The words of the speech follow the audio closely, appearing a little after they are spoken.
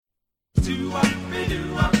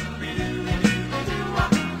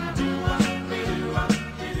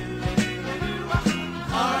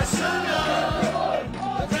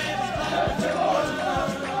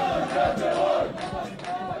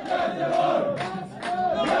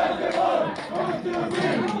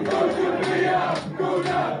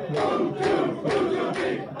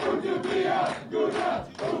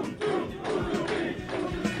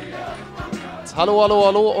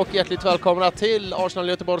Hallå och hjärtligt välkomna till Arsenal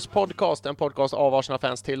Göteborgs podcast. En podcast av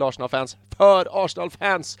Arsenal-fans till Arsenal-fans för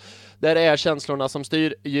Arsenal-fans. Där är känslorna som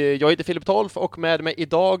styr. Jag heter Filip Tolf och med mig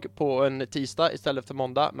idag på en tisdag istället för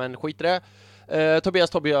måndag, men skit i det.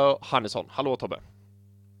 Tobias Hannesson. Hallå Tobbe.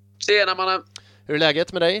 Tjena mannen. Hur är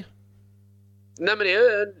läget med dig? Nej men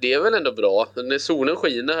det är väl ändå bra. När solen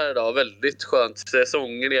skiner här idag, väldigt skönt.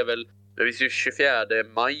 Säsongen är väl, det är ju 24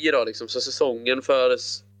 maj idag liksom, så säsongen för...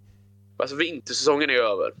 Alltså vintersäsongen är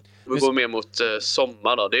över. Vi går mer mot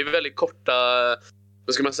sommar då. Det är väldigt korta,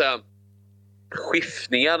 vad ska man säga,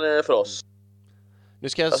 skiftningar för oss. Nu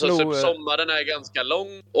ska jag alltså typ sommaren är ganska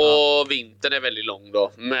lång och vintern är väldigt lång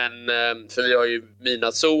då. Men för vi har ju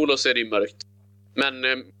midnattssol och så är det ju mörkt. Men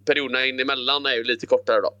perioderna inemellan är ju lite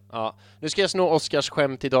kortare då. Ja. Nu ska jag sno Oskars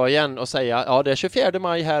skämt idag igen och säga, ja det är 24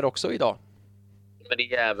 maj här också idag. Men det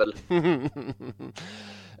är jävel.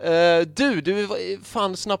 Du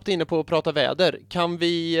fann snabbt inne på att prata väder. Kan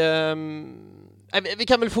vi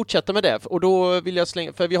kan väl fortsätta med det. Och då vill jag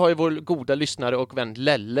slänga, för vi har ju vår goda lyssnare och vän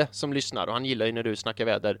Lelle som lyssnar och han gillar ju när du snackar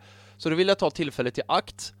väder. Så då vill jag ta tillfället i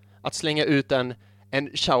akt att slänga ut en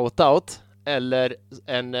shoutout eller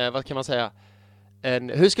en, vad kan man säga,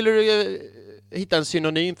 hur skulle du hitta en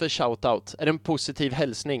synonym för shoutout? Är det en positiv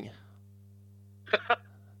hälsning?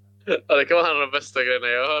 Ja, det kan vara en av de bästa grejerna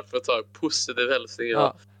jag har hört på ett tag. Positiv hälsning.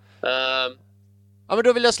 Ja. Ja, men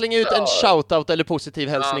då vill jag slänga ut en shoutout eller positiv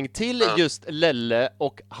hälsning till just Lelle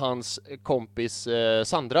och hans kompis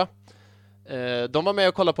Sandra. De var med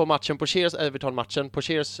och kollade på matchen på Cheers, Everton-matchen på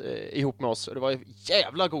Cheers ihop med oss. Och det var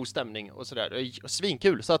jävla god stämning och sådär.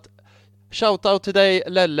 Svinkul. Så att shoutout till dig,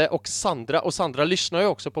 Lelle och Sandra. Och Sandra lyssnar ju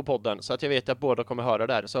också på podden så att jag vet att båda kommer höra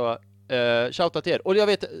där. Så shoutout till er. Och jag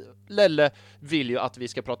vet, Lelle vill ju att vi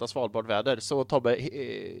ska prata Svalbardväder. Så Tobbe,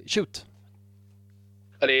 shoot!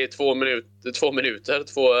 Det är 2 minuter,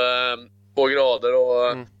 2 grader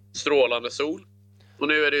och strålande sol. Och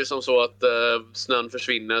nu är det ju som så att snön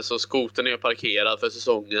försvinner så skotern är parkerad för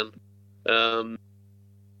säsongen.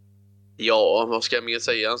 Ja, vad ska jag mer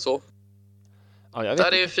säga än så? Ja, jag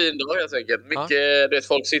vet det är en fin dag helt enkelt. Mycket,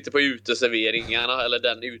 folk sitter på uteserveringarna eller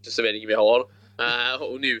den uteservering vi har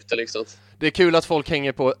och njuter liksom. Det är kul att folk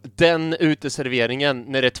hänger på den uteserveringen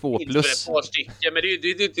när det är 2+. Inte ett par stycken, men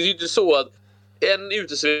det är inte så att en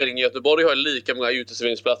uteservering i Göteborg har lika många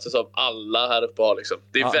uteserveringsplatser som alla här uppe har liksom.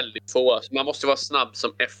 Det är väldigt få. Man måste vara snabb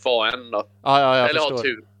som FAN då. Jag eller förstår. Ha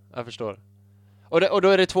tur. Jag förstår. Och då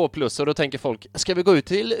är det 2+ och då tänker folk, ska vi gå ut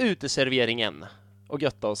till uteserveringen och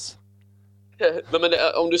götta oss? Men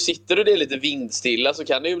om du sitter och det är lite vindstilla så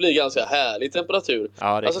kan det ju bli ganska härlig temperatur.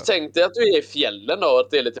 Alltså tänk dig att du är i fjällen då,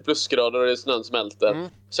 att det är lite plusgrader och det är snön smälter.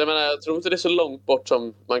 Så jag tror inte det är så långt bort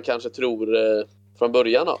som man kanske tror från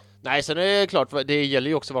början då. Nej, sen är det klart, det gäller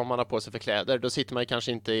ju också vad man har på sig för kläder. Då sitter man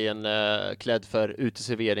kanske inte i en klädd för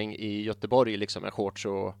uteservering i Göteborg liksom med shorts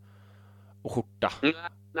och skjorta.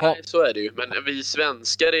 Nej, så är det ju. Men vi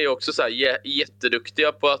svenskar är också så här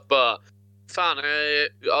jätteduktiga på att bara fan,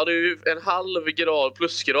 det är ju en halv grad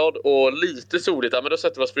plusgrad och lite soligt, men då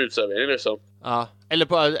sätter vi oss på uteservering liksom. Ja,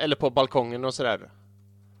 eller på balkongen och sådär.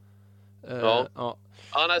 Ja,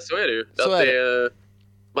 nej, så är det ju.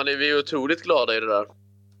 Vi är otroligt glada i det där.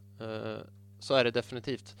 Så är det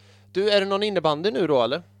definitivt. Du, är det någon innebandy nu då,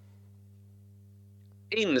 eller?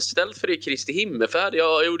 Inställt för det Kristi himmelfärd.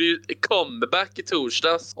 Jag gjorde ju comeback i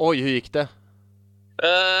torsdags. Oj, hur gick det?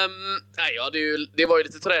 Det var ju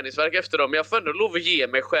lite träningsverk efter dem. Men jag får ändå lov att ge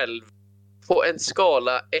mig själv på en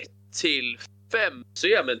skala 1-5 så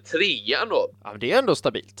ger jag mig en 3 då. Ja, men det är ändå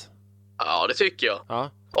stabilt. Ja, det tycker jag.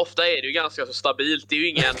 Ja. Ofta är det ju ganska så stabilt. Det är ju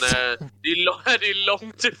ingen det är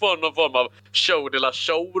långt ifrån någon form av show de la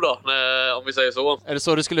show då, om vi säger så. Är det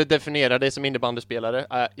så du skulle definiera dig som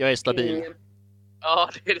innebandyspelare? Jag är stabil. Ja,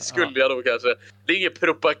 det skulle jag nog kanske. Det är ingen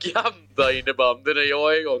propaganda innebandy när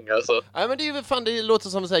jag är igång alltså. Nej, men det är ju fan, det låter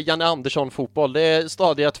som att säga Janne Andersson fotboll. Det är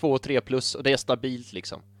stadiga 2-3+ och det är stabilt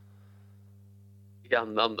liksom.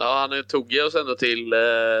 Han tog oss ändå till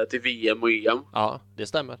VM och EM. Ja, det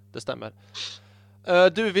stämmer.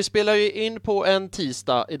 Du, vi spelar ju in på en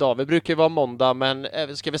tisdag idag. Vi brukar ju vara måndag, men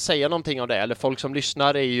ska vi säga någonting om det? Eller folk som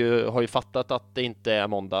lyssnar har ju fattat att det inte är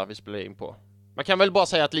måndag vi spelar in på. Man kan väl bara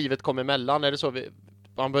säga att livet kommer emellan, är det så?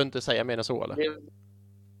 Man behöver inte säga mer än så, eller?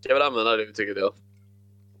 Jag vill använda det uttrycket, ja.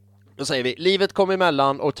 Då säger vi, livet kom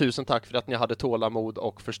emellan och tusen tack för att ni hade tålamod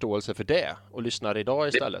och förståelse för det. Och lyssnar idag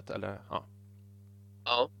istället, eller? Ja.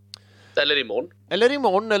 Ja. Eller imorgon. Eller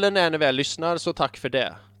imorgon, eller när ni väl lyssnar, så tack för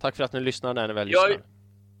det. Tack för att ni lyssnar när ni väl lyssnar.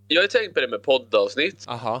 Jag har tänkt på det med poddavsnitt.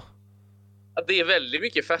 Aha. Att det är väldigt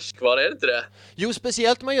mycket färskvara, är det inte det? Jo,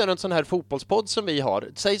 speciellt om man gör en sån här fotbollspodd som vi har.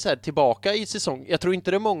 Säg så här, tillbaka i säsong. Jag tror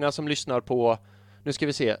inte det är många som lyssnar på... Nu ska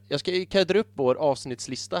vi se. Kan jag dra upp vår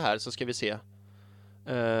avsnittslista här, så ska vi se.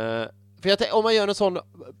 För om man gör en sån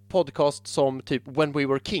podcast som typ When We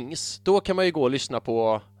Were Kings, då kan man ju gå och lyssna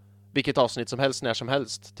på vilket avsnitt som helst, när som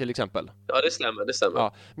helst, till exempel. Ja, det stämmer.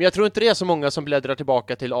 Ja. Men jag tror inte det är så många som bläddrar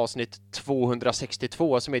tillbaka till avsnitt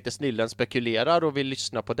 262 som heter Snillen spekulerar och vill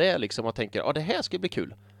lyssna på det liksom och tänker, ja, det här ska bli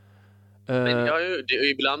kul. Men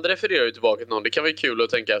ibland refererar jag tillbaka till någon. Det kan vara kul att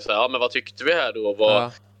tänka så här, ja, men vad tyckte vi här då?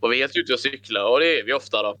 Var vi helt ute och cykla? Och det är vi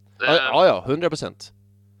ofta då. Ja, 100%.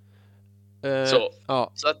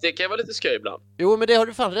 Så att det kan vara lite skoj ibland. Jo, men det har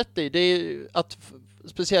du fan rätt i. Det är ju att,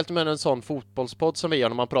 speciellt med en sån fotbollspodd som vi gör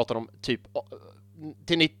när man pratar om typ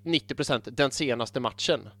till 90% den senaste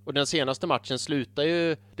matchen. Och den senaste matchen slutar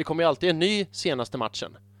ju, det kommer ju alltid en ny senaste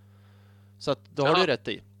matchen. Så att då har du rätt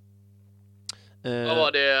i. Vad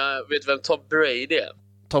var det? Vet du vem Tom Brady är?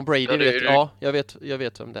 Tom Brady jag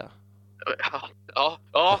vet vem det är.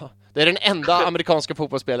 Ja. Det är den enda amerikanska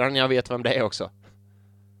fotbollsspelaren jag vet vem det är också.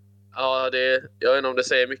 Ja, jag vet inte om det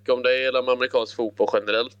säger mycket om dig eller om amerikansk fotboll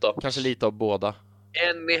generellt då. Kanske lite av båda.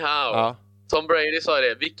 Anyhow. Ja. Tom Brady sa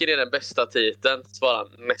det. Vilken är den bästa titeln? Svarar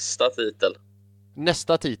nästa titel.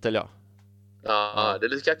 Nästa titel, ja. Ja, det är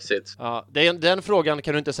lite kaxigt. Ja, den frågan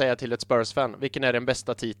kan du inte säga till ett Spurs-fan. Vilken är den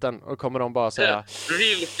bästa titeln? Och kommer de bara säga...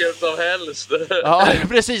 Vilken som helst. Ja,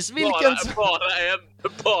 precis. Vilken...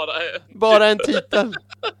 Bara en titel.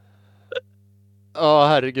 Ja,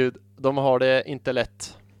 herregud. De har det inte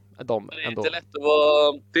lätt. Det är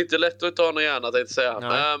inte lätt att ta någon hjärna, tänkte jag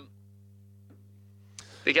säga.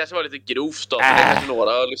 Det kanske var lite grovt då. Det kanske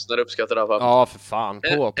några lyssnare uppskattar det. Ja, för fan.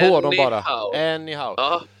 På dem bara. Anyhow.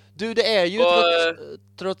 Ja. Du, det är ju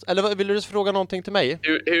trots... Eller vill du fråga någonting till mig?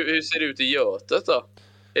 Hur ser det ut i Götet då?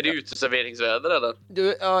 Är det uteserveringsväder eller? Du,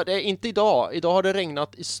 det är inte idag. Idag har det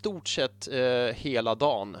regnat i stort sett hela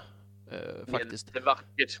dagen. Faktiskt. Det är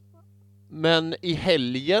vackert. Men i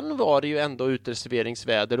helgen var det ju ändå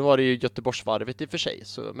uteserveringsväder. Då var det ju Göteborgsvarvet i och för sig.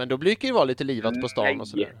 Men då brukar det ju vara lite livat på stan och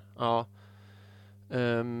sådär. Ja.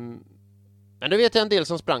 Men då vet jag en del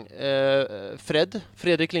som sprang.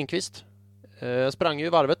 Fredrik Lindqvist. Sprang ju i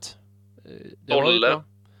varvet.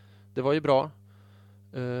 Det var ju bra.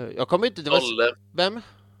 Jag kommer inte... Vem?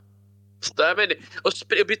 Och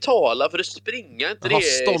betala för att springa, inte det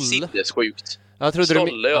är sinnessjukt. Jag trodde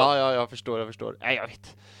Stolle, ja, jag förstår. Nej, jag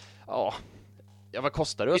vet. Ja, vad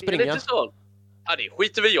kostar det att springa? Ja, det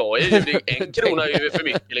skiter väl jag i. En krona är ju för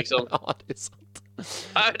mycket liksom. Ja, det är sant.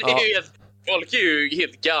 Folk är ju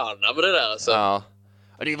helt galna med det där alltså. Ja.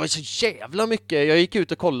 Det var så jävla mycket. Jag gick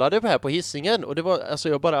ut och kollade på här på Hisingen och det var, alltså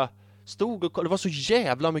jag bara stod och kollade. Det var så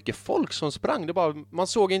jävla mycket folk som sprang. Det bara, man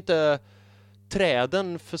såg inte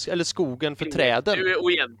träden eller skogen för träden. Du är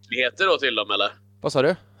oegentligheter då till dem, eller? Vad sa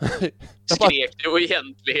du? Skrek du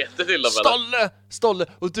oegentligheter till dem, eller? Stolle!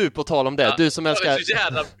 Och du, på tal om det, du som älskar... Det är så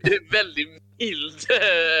jävla väldigt mild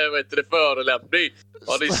förolämpning.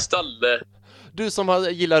 Ja, det är Stalle. Du som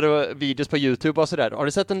gillar videos på YouTube och sådär, har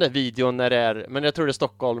du sett den där videon när det är, men jag tror det är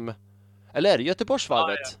Stockholm, eller är det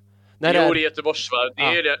Göteborgsvarvet? Ja. Det är Göteborgsvarvet,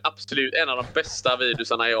 det är absolut en av de bästa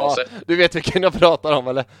videosarna jag har sett. Du vet vilken jag pratar om,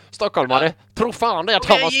 eller? Stockholmare, tro fan det är att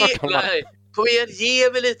han var stockholmare. Nej, kom igen,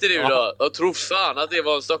 ge mig lite nu då. Och tro fan att det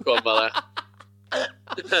var en stockholmare.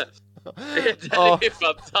 Det är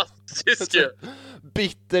fantastiskt ju.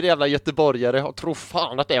 Bitter jävla göteborgare och tro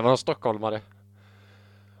fan att det var en stockholmare.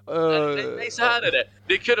 Nej, så här är det.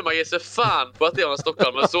 Det kunde man ge sig fan på att det var en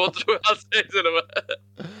stockholmare. Så tror jag att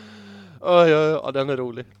ja, den är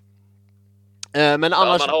rolig. Men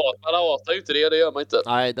annars... man hatar ju inte det gör man inte.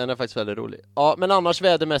 Nej, den är faktiskt väldigt rolig. Ja, men annars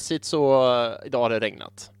vädermässigt så idag har det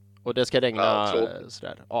regnat. Och det ska regna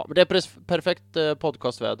sådär. Ja, men det är perfekt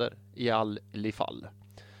podcastväder i all fall.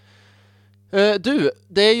 Du,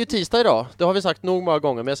 det är ju tisdag idag. Det har vi sagt nog många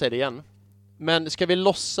gånger, men jag säger det igen. Men ska vi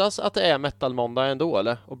låtsas att det är metal-måndag ändå,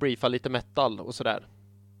 eller? Och briefa lite metal och sådär.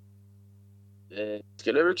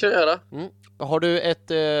 Skulle du kunna göra. Har du ett...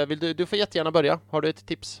 du får jättegärna börja. Har du ett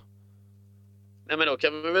tips? Nej, men då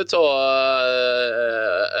kan vi väl ta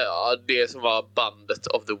det som var bandet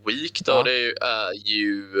of the week då. Ja. Det är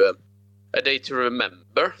ju A Day to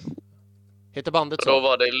Remember. Heter bandet så? Då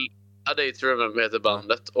var det A Day to Remember heter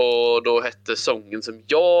bandet. Och då hette sången som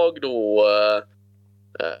jag då...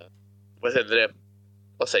 vad heter det?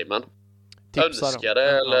 vad säger man? Tipsar Önskade ja.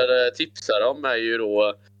 eller tipsar om är ju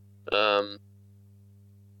då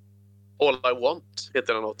All I Want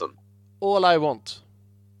heter den låten. All I Want.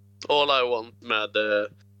 All I Want med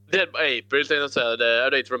Dead by April tänkte jag säga, A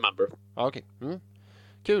Day to Remember. Ja, okej.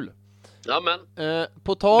 Kul. Ja, men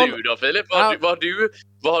På tal... du då Filip, vad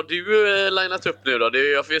har du linat upp nu då?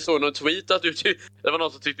 Jag såg någon tweet att det var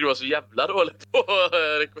någon som tyckte du var så jävla dålig på att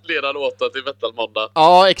rekommendera låtar till Metal Måndag.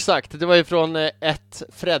 Ja, exakt. Det var ju från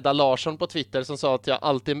Fredda Larsson på Twitter som sa att jag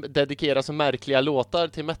alltid dedikerar så märkliga låtar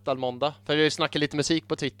till Metal Måndag. För vi har ju snackat lite musik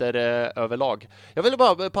på Twitter överlag. Jag ville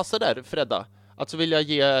bara passa där, Fredda. Att så vill jag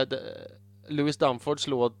ge Louis Dunfords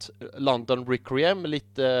låt London Requiem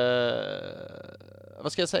lite...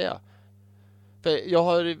 vad ska jag säga? För jag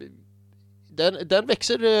har... Den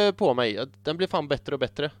växer på mig. Den blir fan bättre och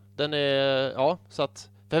bättre. Den är... Ja, så att...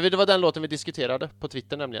 För det var den låten vi diskuterade på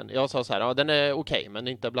Twitter nämligen. Jag sa så här, ja den är okej, men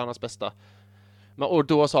inte bland hans bästa. Och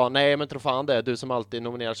då sa nej men tro fan det är du som alltid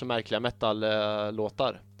nominerar så märkliga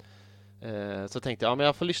metal-låtar. Så tänkte jag, ja men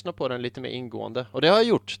jag får lyssna på den lite mer ingående. Och det har jag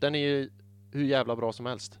gjort. Den är ju hur jävla bra som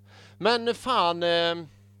helst. Men fan...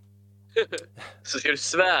 Så ska du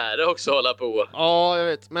svära också hålla på. Ja, jag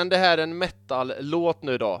vet. Men det här är en metal-låt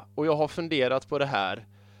nu då. Och jag har funderat på det här.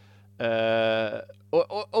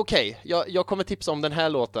 Okej, jag kommer tipsa om den här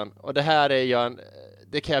låten. Och det här är ju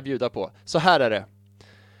det kan jag bjuda på. Så här är det.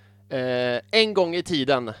 En gång i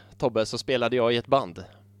tiden, Tobbe, så spelade jag i ett band.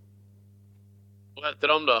 Vad heter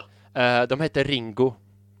de då? De heter Ringo.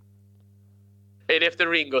 Är det efter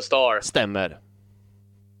Ringo Starr? Stämmer.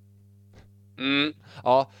 Mm.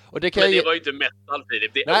 Ja, och det kan men det var ju inte metal,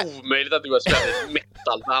 Filip. Det är omöjligt att du har spelat ett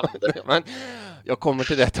metalband. Men jag kommer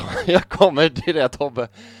till det, Tobbe.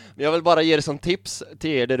 Men jag vill bara ge det som tips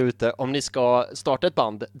till er där ute. Om ni ska starta ett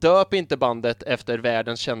band, döp inte bandet efter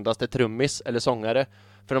världens kändaste trummis eller sångare.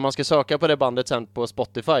 För om man ska söka på det bandet sen på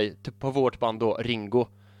Spotify, typ på vårt band då, Ringo,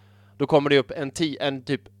 då kommer det upp en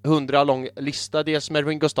typ 100 lång lista, dels med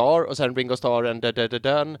Ringo Starr och sen Ringo Starr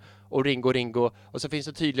och Ringo och så finns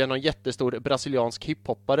det tydligen någon jättestor brasiliansk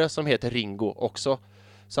hiphoppare som heter Ringo också.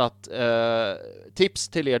 Så att tips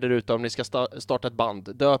till er där ute om ni ska starta ett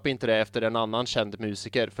band, döp inte det efter en annan känd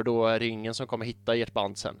musiker, för då är det ingen som kommer hitta ert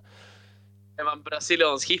band sen. Är man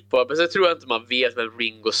brasiliansk hiphop så tror jag inte man vet vem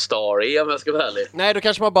Ringo Starr är, om jag ska vara ärlig. Nej, då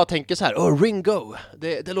kanske man bara tänker så här, Ringo,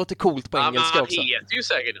 det låter coolt på engelska men också. Han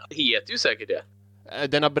heter ju säkert det.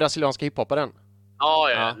 Den här brasilianska hiphopparen.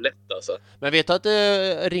 Ja, lätt alltså. Men vet du att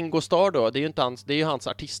Ringo Starr då, det är ju hans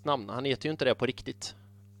artistnamn. Han heter ju inte det på riktigt.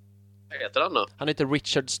 Vad heter han då? Han heter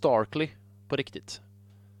Richard Starkley på riktigt.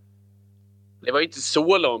 Det var ju inte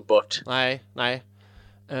så långt bort. Nej.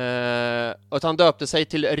 Och han döpte sig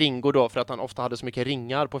till Ringo då för att han ofta hade så mycket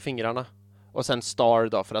ringar på fingrarna. Och sen Starr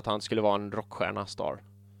då för att han skulle vara en rockstjärna, Starr.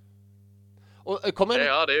 Och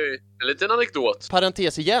Ja, det är ju en liten anekdot.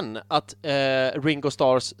 Parentes igen att Ringo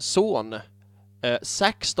Starrs son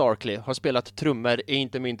Zack Starkley har spelat trummor i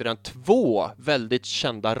inte mindre än 2 väldigt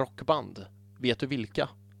kända rockband. Vet du vilka?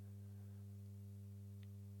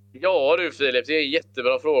 Ja du Filip, det är en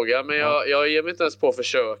jättebra fråga, men jag ger mig inte ens på att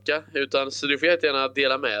försöka, utan så du får jättegärna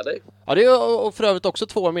dela med dig. Ja, det är och för övrigt också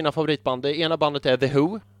 2 av mina favoritband. Det ena bandet är The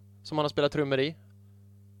Who, som han har spelat trummor i.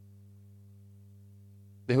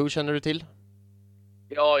 The Who känner du till?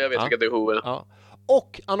 Ja, jag vet vilka The Who är. Ja.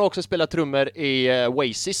 Och han har också spelat trummor i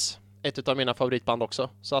Oasis, ett av mina favoritband också.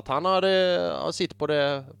 Så att han har sitt på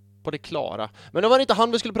det klara. Men det var inte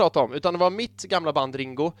han vi skulle prata om, utan det var mitt gamla band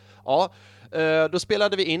Ringo. Ja, då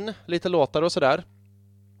spelade vi in lite låtar och sådär.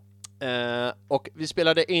 Och vi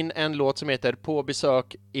spelade in en låt som heter På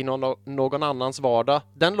besök i någon annans vardag.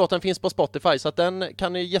 Den låten finns på Spotify, så att den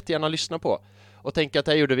kan ni jättegärna lyssna på. Och tänka att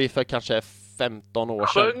det gjorde vi för kanske 15 år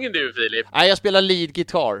sedan. Sjöng du, Filip? Nej, jag spelar lead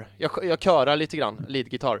guitar. Jag körar lite grann lead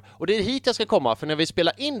guitar. Och det är hit jag ska komma, för när vi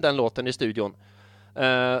spelar in den låten i studion.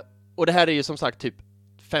 Och det här är ju som sagt typ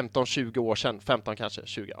 15-20 år sedan. 15 kanske,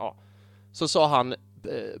 20, ja. Så sa han,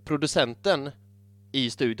 producenten i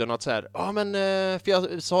studion, att så här, för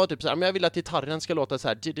jag sa typ så här, men jag vill att gitarren ska låta så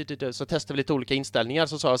här, så testade vi lite olika inställningar,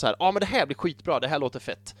 så sa jag så här, men det här blir skitbra, det här låter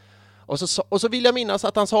fett. Och så vill jag minnas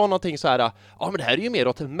att han sa någonting så här, men det här är ju mer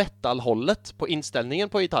åt metal-hållet på inställningen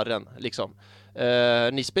på gitarren, liksom.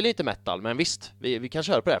 Ni spelar inte metal, men visst, vi kan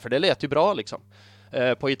köra på det här, för det lät ju bra, liksom.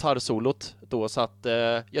 På gitarrsolot då, så att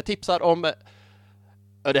jag tipsar om,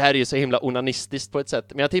 det här är ju så himla onanistiskt på ett sätt,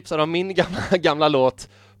 men jag tipsar om min gamla låt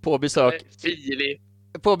På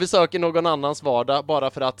besök i någon annans vardag, bara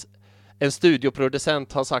för att en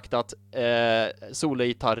studioproducent har sagt att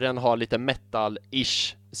sologitarren har lite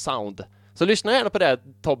metal-ish sound. Så lyssna gärna på det,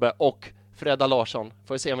 Tobbe och Fredda Larsson.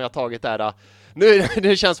 Får vi se om jag har tagit det här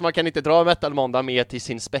Nu känns som man kan inte dra Metal Måndag mer till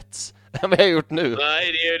sin spets än vad jag har gjort nu.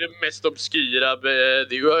 Nej, det är ju det mest obskyra.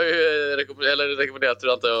 Du har ju rekommenderat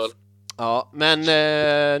det, antar jag. Ja, men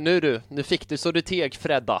nu fick du så du teg,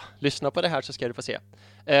 Fredda. Lyssna på det här så ska du få se.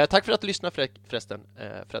 Tack för att du lyssnade förresten,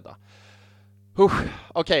 Fredda.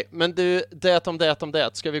 Okej, men du, det om det.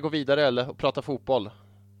 Ska vi gå vidare eller och prata fotboll?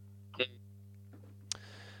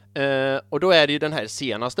 Och då är det ju den här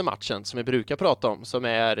senaste matchen som vi brukar prata om, som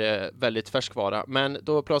är väldigt färskvara. Men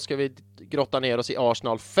då ska vi grotta ner oss i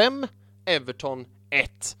Arsenal 5, Everton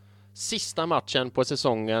 1. Sista matchen på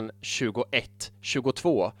säsongen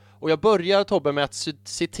 21-22. Och jag börjar, Tobbe, med att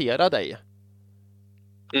citera dig.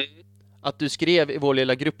 Att du skrev i vår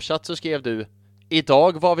lilla gruppchatt, så skrev du: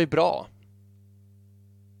 idag var vi bra.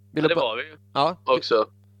 Ja, det var vi ju. Ja, också.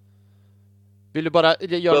 Vill du bara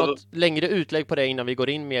göra något längre utlägg på det innan vi går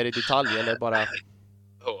in mer i detalj, eller bara...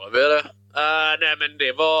 Ja, nej, men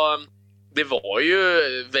det var ju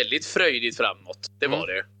väldigt fröjdigt framåt. Det var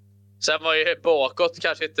det. Sen var ju bakåt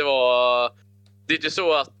kanske inte var... Det är inte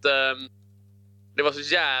så att det var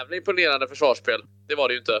så jävla imponerande försvarsspel. Det var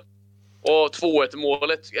det ju inte. Och 2-1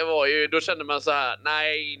 målet var ju... Då kände man så här: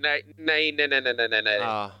 nej.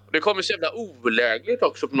 Ah. Det kommer så jävla olägligt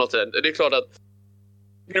också på något sätt. Det är klart att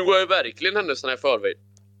nu går jag verkligen händelserna i förväg.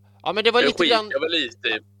 Ja, men det var lite grann...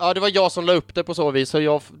 Ja, det var jag som la upp det på så vis,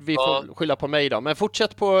 så vi får skylla på mig då. Men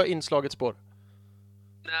fortsätt på inslagets spår.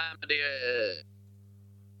 Nej, men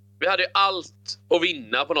vi hade ju allt att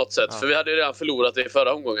vinna på något sätt. För vi hade ju redan förlorat det i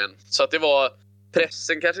förra omgången. Så att det var...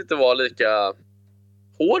 Pressen kanske inte var lika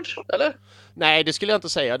hård, eller? Nej, det skulle jag inte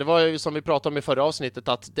säga. Det var ju som vi pratade om i förra avsnittet,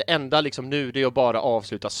 att det enda liksom nu, det är att bara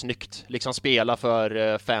avsluta snyggt. Liksom spela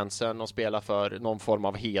för fansen och spela för någon form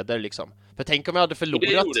av heder liksom. För tänk om jag hade förlorat.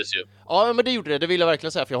 Det gjordes ju. Ja, men det gjorde det. Det vill jag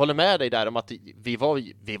verkligen säga, för jag håller med dig där om att vi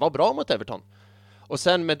var bra mot Everton. Och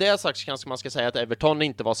sen med det sagt kanske man ska säga att Everton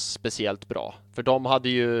inte var speciellt bra. För de hade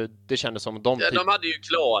ju, det kändes som de hade ju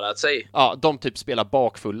klarat sig. Ja, de typ spelar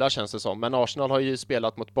bakfulla, känns det som. Men Arsenal har ju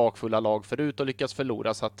spelat mot bakfulla lag förut och lyckats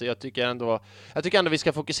förlora. Så att jag tycker ändå vi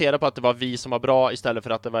ska fokusera på att det var vi som var bra istället för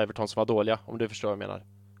att det var Everton som var dåliga, om du förstår vad jag menar.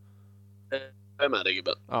 Jag är med dig,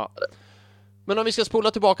 gubben. Ja. Men om vi ska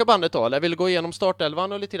spola tillbaka bandet då, eller vill du gå igenom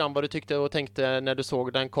startelvan och lite grann vad du tyckte och tänkte när du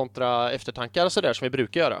såg den kontra eftertankar och sådär som vi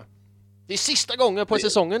brukar göra? Det är sista gången på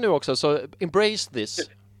säsongen nu också, så embrace this.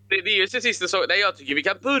 Det är ju till sista säsongen. Jag tycker vi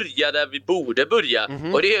kan börja där vi borde börja.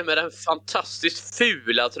 Och det är med den fantastiskt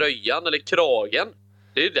fula tröjan, eller kragen.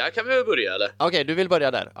 Det är där kan vi börja, eller? Okej, du vill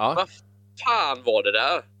börja där. Ja. Vad fan var det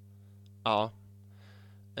där? Ja.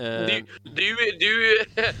 Du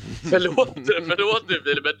förlåt nu, men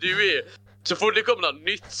du är... Så fort det kommer något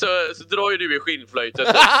nytt så drar ju du i skinnflöjtet.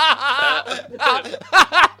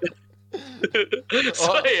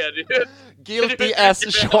 Så är det ju. Guilty as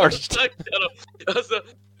charged. Alltså,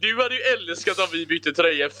 du hade ju älskat om vi bytte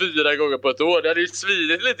tröja 4 gånger på ett år. Det hade ju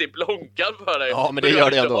svidit lite i plånkan för dig. Ja, men det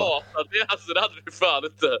gör det ändå. Alltså, det hade du fan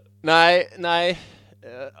inte. Nej.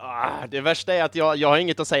 Det värsta är att jag har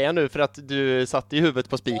inget att säga nu för att du satt i huvudet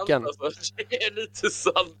på spiken. Alltså, det är lite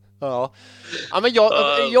sant. Ja, men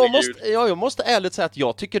jag måste ärligt säga att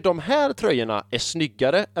jag tycker de här tröjorna är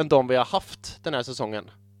snyggare än de vi har haft den här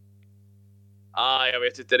säsongen. Jag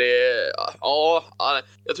vet inte det.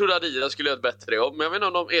 Jag trodde Adidas skulle göra ett bättre jobb, men jag vet inte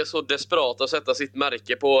om de är så desperata att sätta sitt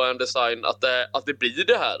märke på en design att det blir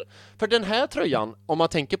det här. För den här tröjan, om man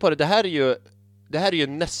tänker på det, det här är ju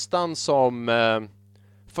nästan som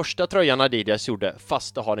första tröjan Adidas gjorde,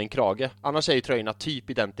 fast det har en krage. Annars är ju tröjorna typ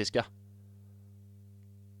identiska.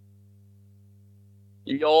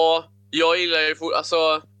 Ja, jag gillar ju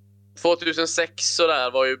alltså 2006 så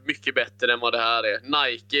där var ju mycket bättre än vad det här är.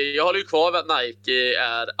 Nike, jag håller ju kvar med att Nike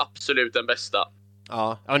är absolut den bästa.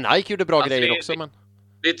 Ja, Nike gjorde bra grejer också, men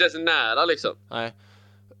det är inte ens nära liksom. Nej.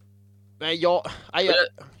 Men jag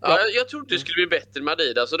tror inte det skulle bli bättre med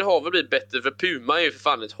Adidas, och det har väl blivit bättre, för Puma är ju för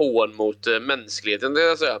fan ett hån mot mänskligheten, det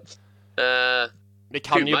jag säga.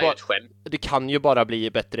 Det kan ju bara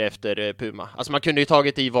bli bättre efter Puma. Alltså man kunde ju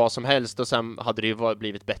tagit i vad som helst och sen hade det ju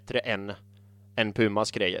blivit bättre än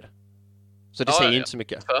Pumas grejer. Så det säger inte så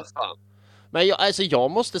mycket. Men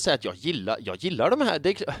jag måste säga att jag gillar de här.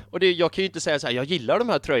 Jag kan ju inte säga så här, jag gillar de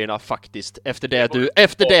här tröjorna faktiskt efter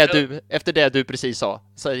det du precis sa.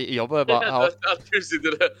 Så jag bara att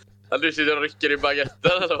du sitter och rycker i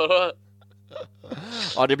baguetten eller?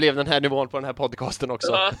 Ja, det blev den här nivån på den här podcasten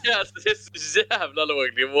också. Ja, det är så jävla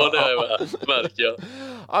låg nivå det märker jag.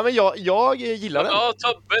 Ja, men jag gillar den. Ja,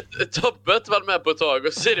 Tobbet var med på ett tag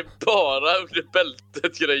och så är det bara under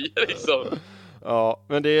bältet grejer liksom. Ja,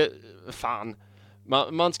 men det är fan.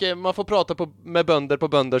 Man får prata med bönder på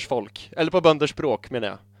bönders folk. Eller på bönders språk, menar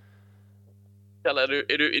jag.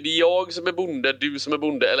 Är det jag som är bonde, du som är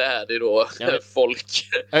bonde, eller är det då folk,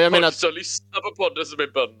 jag menar folk som lyssnar på podden som är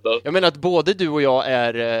bönder? Jag menar att både du och jag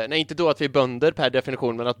är, nej inte då att vi är bönder per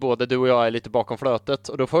definition, men att både du och jag är lite bakom flötet.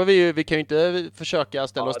 Och då får vi kan ju inte försöka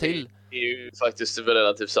ställa oss till. Det är ju faktiskt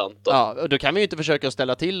relativt sant då. Ja, och då kan vi ju inte försöka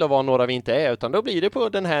ställa till och vara några vi inte är, utan då blir det på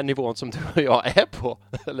den här nivån som du och jag är på,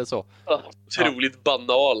 eller så. Otroligt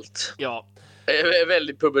banalt. Ja.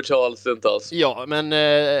 Väldigt pubertalt stundtals. Ja, men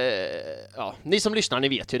ja, ni som lyssnar, ni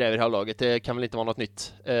vet ju det vid det här laget. Det kan väl inte vara något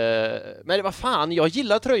nytt. Men vad fan, jag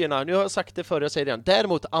gillar tröjorna. Nu har jag sagt det förr, jag säger det igen.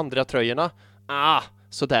 Däremot andra tröjorna,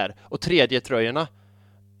 sådär. Och tredje tröjorna,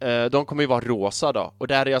 de kommer ju vara rosa då. Och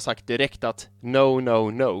där har jag sagt direkt att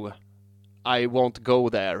no. I won't go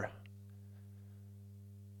there.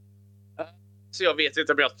 Så jag vet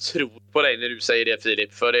inte om jag tror på dig när du säger det,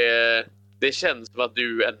 Filip. För det känns som att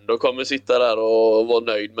du ändå kommer sitta där och vara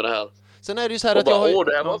nöjd med det här. Sen är det ju så här att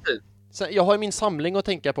jag har min samling att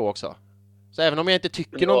tänka på också. Så även om jag inte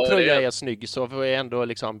tycker någon tröja är snygg, så får jag ändå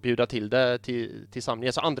liksom bjuda till det till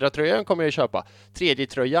samlingen. Så andra tröjan kommer jag ju köpa. Tredje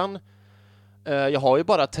tröjan, jag har ju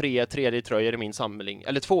bara 3 tredje tröjor i min samling.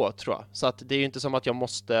 Eller 2 tror jag. Så att det är ju inte som att jag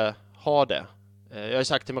måste ha det. Jag har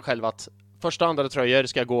sagt till mig själv att första och andra tröjor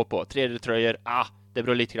ska jag gå på. Tredje tröjor, det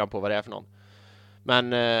beror lite grann på vad det är för någon.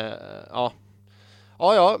 Men,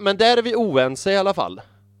 ja, men där är vi oense i alla fall.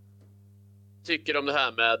 Tycker du om det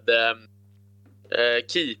här med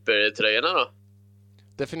keeper-tröjorna då?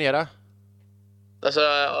 Definiera. Alltså,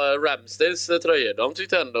 Ramsdales tröjor, de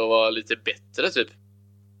tyckte ändå var lite bättre typ.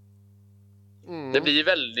 Det blir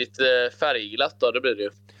väldigt färgglatt då, det blir det ju.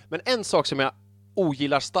 Men en sak som jag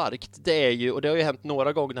ogillar starkt, det är ju, och det har ju hänt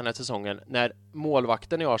några gånger den här säsongen, när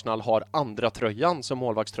målvakten i Arsenal har andra tröjan som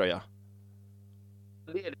målvaktströja.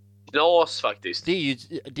 Det är knas faktiskt.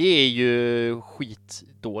 Det är ju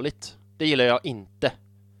skitdåligt. Det gillar jag inte.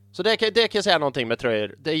 Så det kan jag säga någonting med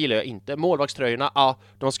tröjor. Det gillar jag inte. Målvaktströjorna,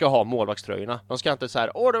 de ska ha målvaktströjorna. De ska inte så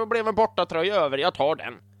här, det blev en bortatröja över, jag tar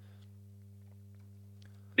den.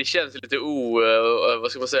 Det känns lite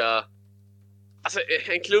vad ska man säga? Alltså,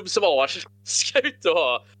 en klubb som Arsenal ska ju inte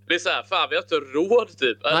ha. Det är så här, fan vi har inte råd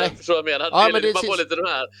typ. Eller, förstår jag menar? Ja,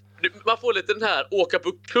 man får lite den här åka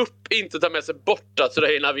på cup, inte ta med sig borta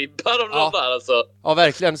tröjorna vibbar av någon där alltså. Ja,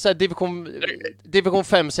 verkligen. Så här, division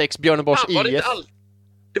 5-6 Björneborgs IF.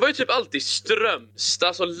 Det var ju typ alltid Strömstad,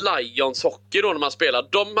 alltså Lions hockey då när man spelade.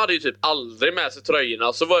 De hade ju typ aldrig med sig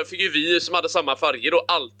tröjorna. Så fick ju vi som hade samma färger då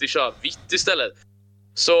alltid köra vitt istället.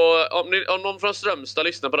 Så om någon från Strömstad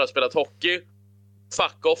lyssnar på det här och spelat hockey,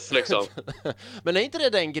 fuck off liksom. Men är inte det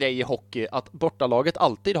den grej i hockey att bortalaget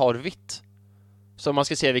alltid har vitt? Så man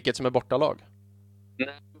ska se vilket som är bortalag?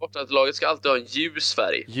 Nej, bortalaget ska alltid ha en ljus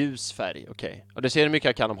färg. Ljus färg, okej. Och det ser hur mycket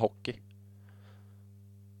jag kan om hockey.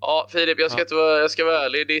 Ja, Filip, jag ska vara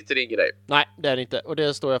ärlig, det är inte din grej. Nej, det är det inte, och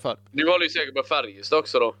det står jag för. Du håller ju säkert på Färjestad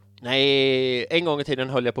också då. Nej, en gång i tiden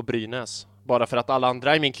höll jag på Brynäs. Bara för att alla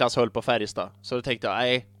andra i min klass höll på Färjestad. Så då tänkte jag,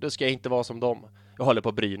 nej, då ska jag inte vara som dem. Jag håller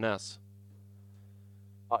på Brynäs.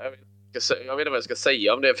 Ja, jag vet inte vad jag ska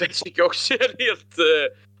säga om det, för jag tycker också helt...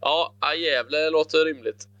 Gävle låter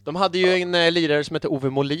rimligt. De hade ju en lirare som heter Ove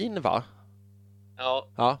Molin, va?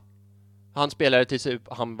 Ja. Han spelade tills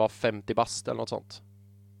han var 50 bast eller något sånt.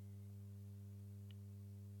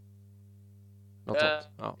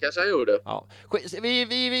 Kanske han gjorde. Ja.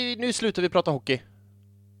 Nu slutar vi prata hockey.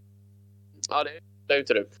 Ja, det är ju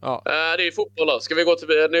inte du. Ja. Det är ju fotboll då. Ska vi gå till...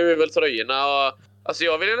 Nu är väl tröjorna. Alltså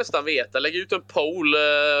jag vill ju nästan veta. Lägg ut en poll,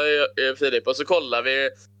 Filip, och så kollar vi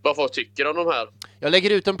vad folk tycker om de här. Jag lägger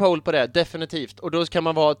ut en poll på det, definitivt. Och då kan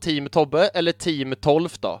man vara team Tobbe eller team 12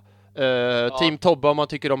 då. Team Tobbe om man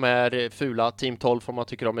tycker de är fula, team 12 om man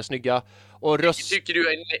tycker de är snygga. Och tycker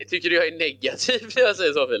du jag är negativ när jag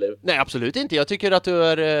säger så, Filip? Nej, absolut inte. Jag tycker att du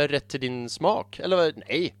är rätt till din smak. Eller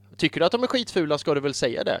nej, tycker du att de är skitfula ska du väl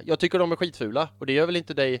säga det. Jag tycker de är skitfula, och det gör väl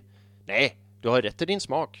inte dig. Nej, du har rätt till din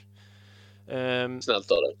smak.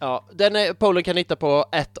 Snällt av dig. Ja, den pollen kan ni hitta på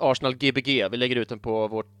 @ArsenalGBG. Vi lägger ut den på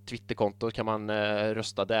vårt Twitterkonto, kan man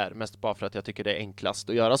rösta där. Mest bara för att jag tycker det är enklast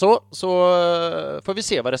att göra så. Så får vi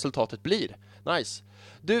se vad resultatet blir. Nice.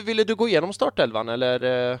 Ville du gå igenom startelvan, eller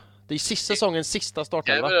det är säsongens sista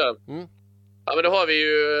startelva? Ja, men då har vi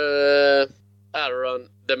ju Aaron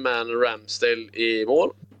the Man Ramsdale i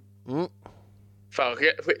mål. Fan,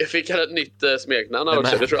 fick han ett nytt smeknamn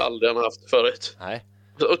också? Det tror jag aldrig han har haft förut. Nej.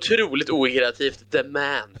 Otroligt okreativt, The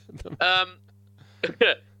Man.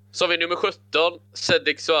 Så har vi nummer 17,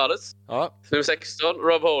 Cedric Suarez. Ja. Nummer 16,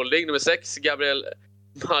 Rob Holding. Nummer 6, Gabriel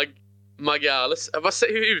Magales.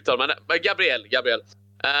 Hur uttalar man det? Gabriel.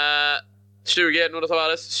 20, Nuno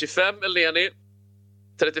Tavares. 25, Elneny.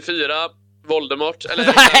 34, Voldemort, eller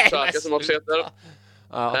Xhaka som också heter.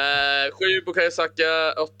 Ja. 7 Bukayo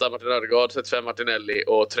Saka, 8 Martin Ödegaard, 35 Martinelli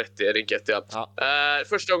och 30 Erik Nketiah. Ja.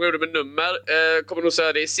 Första gången jag gjorde med nummer, kommer nog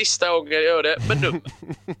säga det är sista gången jag gör det med nummer.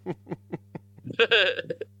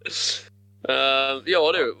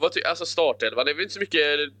 Ja du, alltså startelvan, det är väl inte så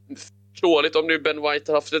mycket förståeligt om nu Ben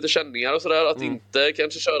White har haft lite känningar och sådär, att inte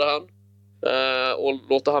kanske köra han och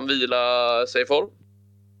låta han vila sig i form.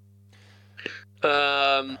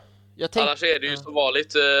 Annars är det ju som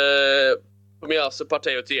vanligt Tomiyasu,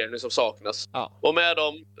 Partey och Tierney som saknas. Ja. Och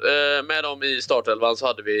med dem i startelvan så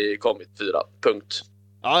hade vi kommit 4. Punkt.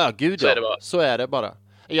 Ja, gud ja. Så är det bara.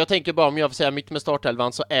 Jag tänker bara, om jag får säga mitt med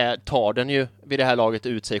startelvan, så tar den ju vid det här laget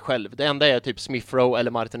ut sig själv. Det enda är typ Smith Rowe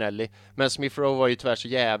eller Martinelli. Men Smith Rowe var ju tyvärr så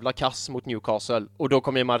jävla kass mot Newcastle. Och då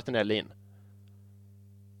kommer ju Martinelli in.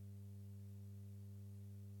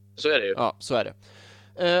 Så är det ju. Ja, så är det.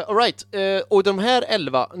 All right. Och de här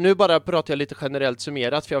 11, nu bara pratar jag lite generellt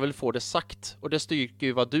summerat för jag vill få det sagt. Och det styrker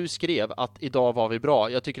ju vad du skrev, att idag var vi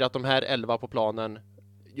bra. Jag tycker att de här 11 på planen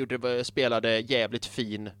spelade jävligt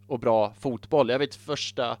fin och bra fotboll. Jag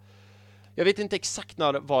vet inte exakt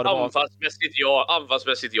vad det var.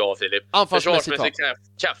 Anfallsmässigt ja, Filip. Försvarsmässigt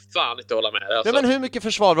kan fan inte hålla med. Alltså. Ja, men hur mycket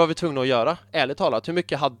försvar var vi tvungna att göra? Ärligt talat, hur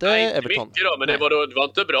mycket hade Everton? Nej, mycket då, men det var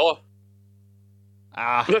inte bra.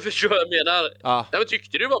 Men förstår vad jag menar? Ja. Nej, men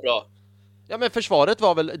tyckte du var bra? Ja, men försvaret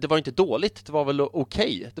det var inte dåligt, det var väl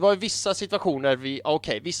okej. Det var vissa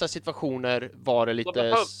situationer vissa situationer var det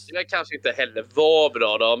lite... Det kanske inte heller var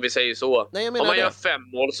bra då, om vi säger så. Nej, om man gör 5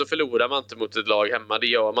 mål så förlorar man inte mot ett lag hemma, det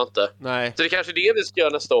gör man inte. Nej. Så det är kanske det vi ska göra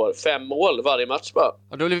nästa år, 5 mål varje match bara.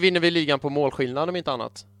 Ja, då vinner vi ligan på målskillnad om inte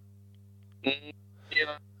annat.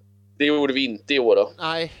 Det gjorde vi inte i år då.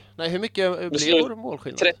 Nej, hur mycket blev vår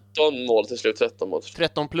målskillnad? 13 mål till slut, 13 mål.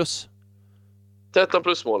 13 plus. 13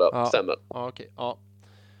 plus mål, ja. Stämmer. Ja, okej. Ja.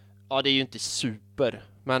 Ja, det är ju inte super.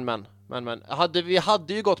 Men. Vi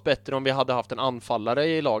hade ju gått bättre om vi hade haft en anfallare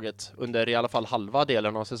i laget under i alla fall halva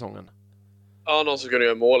delen av säsongen. Ja, någon som kunde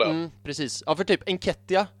göra mål, ja. Precis. Ja, för typ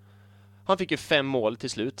Nketiah, han fick ju 5 mål till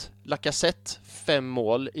slut. Lacazette 5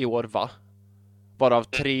 mål i år, va? Varav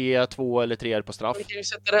 2 eller 3 på straff. Vi kan ju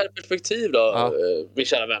sätta det här i perspektiv då, min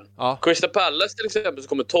kära vän. Ja. Crystal Palace till exempel, som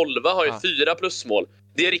kommer 12, har ju 4 plusmål.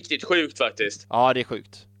 Det är riktigt sjukt faktiskt. Ja, det är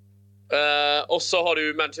sjukt. Och så har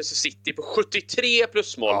du Manchester City på 73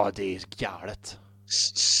 plusmål. Ja, det är galet.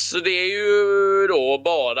 Så det är ju då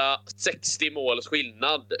bara 60 måls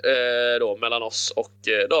skillnad då mellan oss och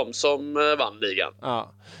de som vann ligan.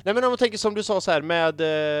 Ja. Nej, men om man tänker som du sa så här med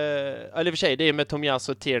eller i och för sig, det är med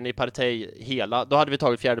Tomiyasu, Tierney, Partey hela, då hade vi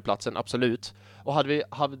tagit fjärdeplatsen, absolut. Och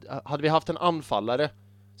hade vi haft en anfallare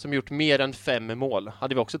som gjort mer än 5 mål,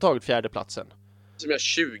 hade vi också tagit fjärdeplatsen. Som gör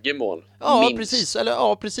 20 mål. Ja, minst. precis. Eller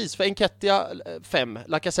ja, precis. För Nketiah 5,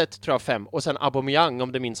 Lacazette tror jag 5 och sen Aubameyang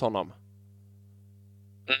om du minns honom.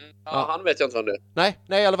 Ja, han vet jag inte vad det är.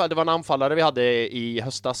 Nej, i alla fall, det var en anfallare vi hade i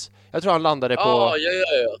höstas. Jag tror han landade på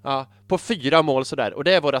på 4 mål sådär. Och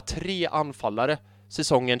det är våra 3 anfallare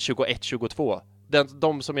säsongen 21-22.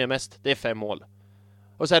 De som är mest, det är 5 mål.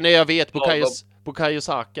 Och sen när jag vet Bukayo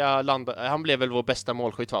Saka han blev väl vår bästa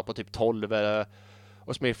målskytt på typ 12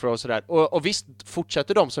 och Smith Rowe och sådär. Och visst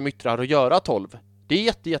fortsätter de som yttrar att göra 12. Det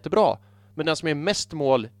är jättebra. Men den som är mest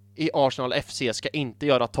mål i Arsenal FC ska inte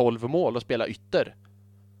göra 12 mål och spela ytter.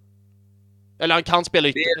 Eller han kan spela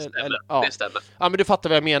ytter. Det stämmer. Ja, men du fattar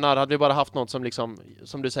vad jag menar. Hade vi bara haft något som liksom,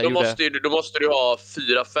 som du säger, då måste du ha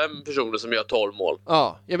 4-5 personer som gör 12 mål.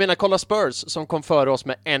 Ja, jag menar kolla Spurs som kom före oss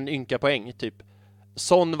med en ynka poäng typ.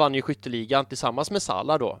 Son vann ju skytteligan tillsammans med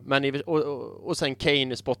Salah då. Men och sen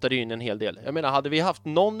Kane spottade in en hel del. Jag menar, hade vi haft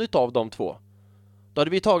någon utav de två, då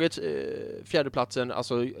hade vi tagit fjärdeplatsen,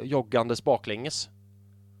 alltså joggandes baklänges.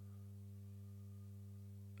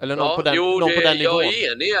 Eller någon på den nivån. Jag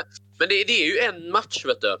är enig. Men det är ju en match,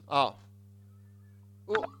 vet du. Ja.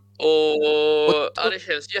 Det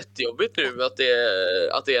känns jättejobbigt nu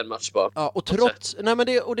att det är en match bara. Ja, och trots det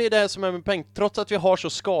är det som är min poäng. Trots att vi har så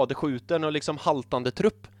skadeskjuten och liksom haltande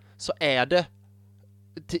trupp, så är det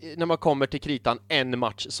när man kommer till kritan en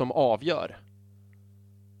match som avgör.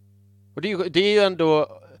 Och det är ju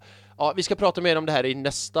ändå, ja, vi ska prata mer om det här i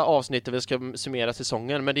nästa avsnitt där vi ska summera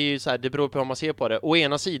säsongen, men det är ju så här, det beror på hur man ser på det. Å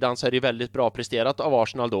ena sidan så är det väldigt bra presterat av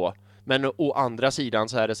Arsenal då, men å andra sidan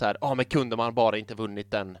så är det så här, men kunde man bara inte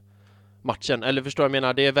vunnit den matchen? Eller förstår jag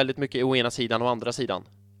menar, det är väldigt mycket å ena sidan och andra sidan.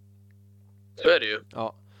 Så är det ju.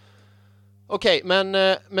 Ja. Okej, men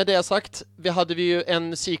med det sagt, vi hade ju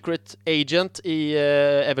en secret agent i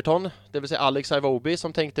Everton, det vill säga Alex Iwobi,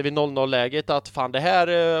 som tänkte vid 0-0-läget att fan, det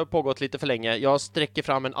här pågått lite för länge. Jag sträcker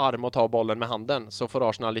fram en arm och tar bollen med handen, så får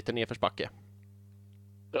Arsenal lite nedförsbacke.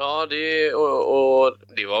 Ja, och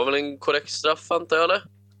det var väl en korrekt straff, antar jag, eller?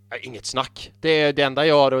 Inget snack. Det enda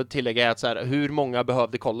jag har att tillägga är att så här, hur många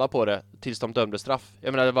behövde kolla på det tills de dömde straff?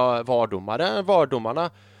 Jag menar, det var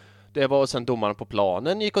VAR-domarna. Det var sen domaren på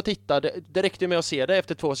planen gick och tittade. Det räckte med att se det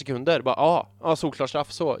efter 2 sekunder. Bara, solklar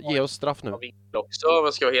straff, så ge oss straff nu. Också, om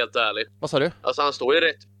jag ska vara helt ärlig. Vad sa du? Alltså, han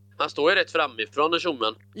står ju rätt framifrån, den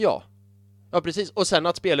tjommen. Ja, precis. Och sen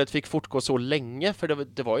att spelet fick fortgå så länge, för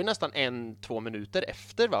det var ju nästan 1-2 minuter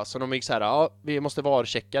efter, va? Så de gick så här, vi måste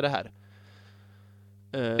VAR-checka det här.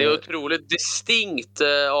 Det är otroligt distinkt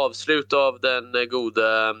avslut av den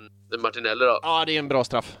gode Martinelli då. Ja, det är en bra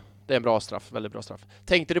straff. Det är en bra straff, väldigt bra straff.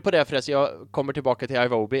 Tänkte du på det förresten, jag kommer tillbaka till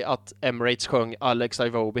Iwobi, att Emirates sjöng Alex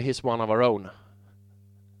Iwobi, he's one of our own.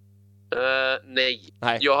 Nej,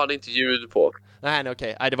 jag hade inte ljud på. Nej,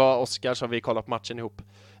 okej. Nej, det var Oscar som vi kollade på matchen ihop.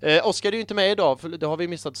 Oscar är ju inte med idag, för det har vi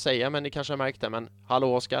missat att säga, men ni kanske har märkt det. Men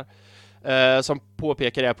hallå Oscar. Som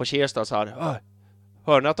påpekar det på Cheers då, så här.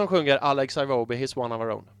 Hör ni att de sjunger Alex Iwobi, he's one of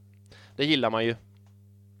our own? Det gillar man ju.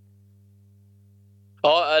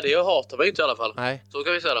 Ja, det hatar man ju inte i alla fall. Nej. Så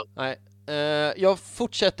kan vi säga då. Nej. Jag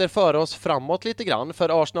fortsätter föra oss framåt lite grann.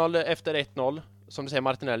 För Arsenal efter 1-0, som du säger,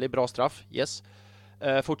 Martinelli, bra straff. Yes.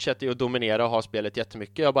 Fortsätter ju att dominera och ha spelet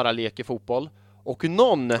jättemycket. Jag bara leker fotboll. Och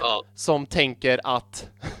någon som tänker att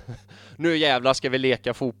nu jävlar ska vi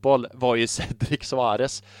leka fotboll var ju Cedric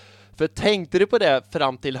Suarez. För tänkte du på det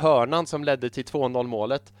fram till hörnan som ledde till 2-0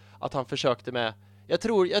 målet? Att han försökte med, jag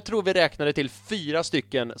tror vi räknade till 4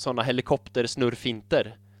 stycken sådana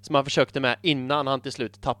helikoptersnurrfinter som han försökte med innan han till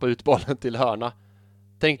slut tappade ut bollen till hörna.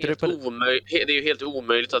 Tänkte du på det? Det är ju helt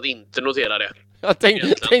omöjligt att inte notera det. Jag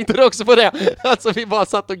tänkte du också på det? Alltså vi bara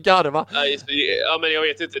satt och garva. Ja, men jag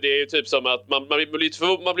vet inte, det är ju typ som att man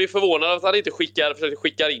blir förvånad att han inte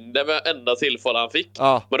skickar in det med enda tillfälle han fick.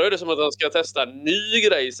 Ja. Men då är det som att han ska testa en ny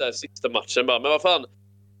grej så här sista matchen. Bara, men vad fan,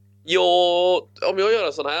 om jag gör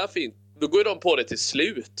en sån här fint, då går ju de på det till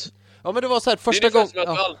slut. Ja, men det var så här första gången. Det är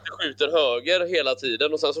som att du alltid skjuter höger hela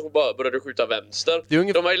tiden och sen så börjar du skjuta vänster.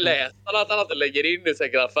 De har ju läst att han inte lägger in nu och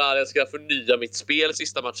tänker att fan, jag ska förnya mitt spel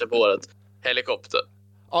sista matchen på året. Helikopter.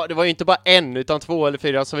 Ja, det var ju inte bara en utan 2 eller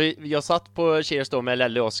 4. Så jag satt på Cheers då med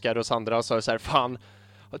Lelle, Oscar och Sandra och sa så här, fan.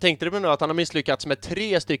 Och tänkte du på nu att han har misslyckats med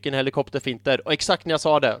 3 stycken helikopterfinter? Och exakt när jag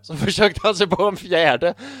sa det så försökte han sig på en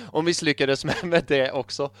 4:e och misslyckades med det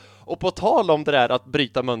också. Och på tal om det där att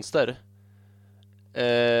bryta mönster. Han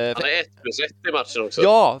är 1+1 i matchen också.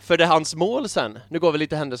 Ja, för det är hans mål sen. Nu går vi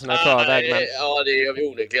lite händelserna i förväg. Men... Ja, det gör vi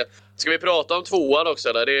onekligen. Ska vi prata om 2:an också?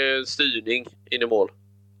 Eller? Det är styrning in i mål.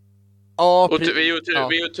 Ja, vi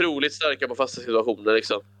är otroligt starka på fasta situationer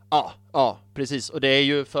liksom. Ja, precis. Och det är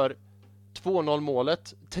ju för 2-0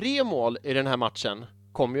 målet. 3 mål i den här matchen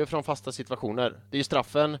kommer ju från fasta situationer. Det är ju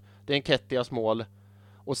straffen, det är en Nketiahs mål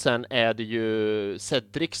och sen är det ju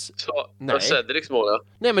Cedrics. Cedrics mål, ja.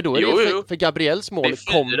 Nej, men då är det för Gabriels mål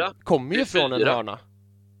kommer ju från en hörna.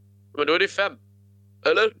 Men då är det 5.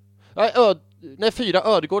 Eller? Nej, 4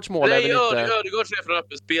 Ödegårds mål. Nej, Ödegårds är från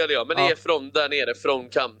öppet spel, ja. Men det är från där nere, från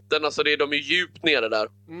kanten. Alltså de är djupt nere där.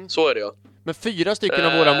 Så är det, ja. Men 4 stycken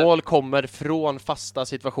av våra mål kommer från fasta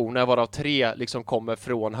situationer, varav 3 liksom kommer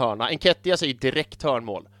från hörna. Nketiah säger direkt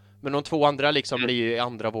hörnmål. Men de 2 andra liksom blir ju i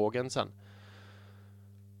andra vågen sen.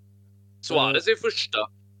 Suarez är första.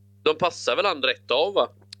 De passar väl andra rätt av, va?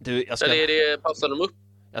 Eller passar de upp?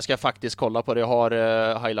 Jag ska faktiskt kolla på det. Jag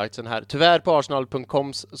har highlightsen här. Tyvärr på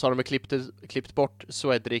Arsenal.com så har de klippt bort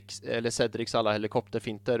Cedrics alla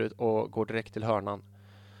helikopterfinter och går direkt till hörnan.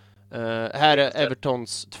 Här är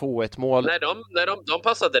Evertons 2-1 mål. Nej, de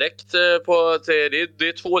passar direkt det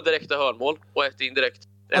är 2 direkta hörnmål och 1 indirekt.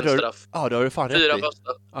 En straff. Ja, det har du fan rätt 4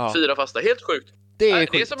 fasta. 4 fasta. Helt sjukt. Det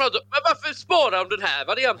är som att, men varför sparar de den här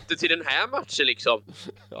varianten till den här matchen liksom?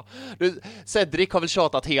 Ja. Cedric har väl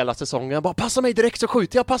tjatat hela säsongen. Bara passa mig direkt så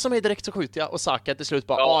skjuter jag. Och Saka till slut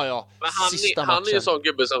bara, men sista han är ju en sån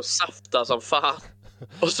gubbe som saftar som fan.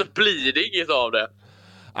 Och så blir det inget av det.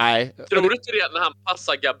 Nej. Tror du inte det när han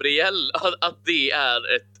passar Gabriel att det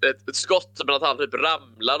är ett skott, men att han typ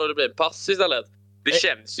ramlar och det blir en pass istället? Det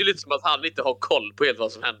känns ju lite som att han inte har koll på helt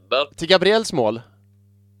vad som händer. Till Gabriels mål?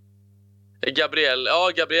 Gabriel,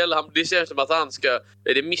 det känns som att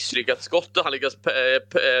det är misslyckat skott och han lyckas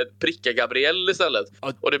pricka Gabriel istället.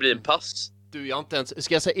 Och det blir en pass. Du, jag har inte ens...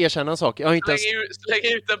 Ska jag erkänna en sak? Jag har inte Lägg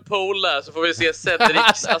ut en poll där så får vi se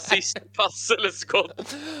Cedrics assist, pass eller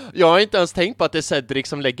skott. Jag har inte ens tänkt på att det är Cedric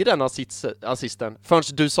som lägger den assisten. Förrän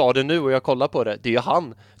du sa det nu och jag kollar på det. Det är ju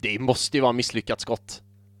han. Det måste ju vara misslyckat skott.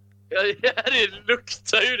 Ja, det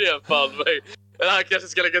luktar ju det fan mig. Han kanske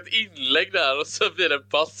ska lägga ett inlägg där och så blir det en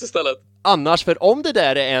pass istället. Annars, för om det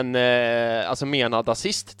där är en alltså menad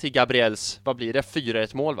assist till Gabriels, vad blir det?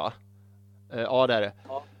 4-1 mål, va? Ja, det är det.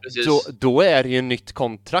 Ja, precis. Då är det ju en nytt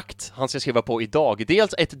kontrakt han ska skriva på idag.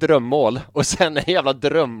 Dels ett drömmål och sen en jävla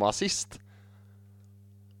drömassist.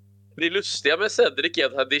 Det lustiga med Cedric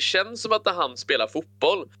är att det känns som att när han spelar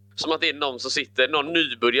fotboll, som att det är någon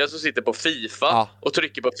nybörjare som sitter på FIFA och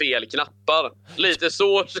trycker på fel knappar. Lite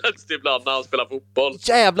så känns det ibland när han spelar fotboll.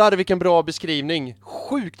 Jävlar vilken bra beskrivning.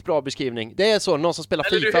 Sjukt bra beskrivning. Det är så, någon som spelar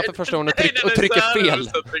FIFA för första gången och trycker fel.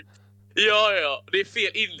 Ja, det är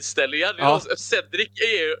fel inställningar. Ja. Cedric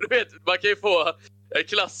är ju, du vet, man kan ju få en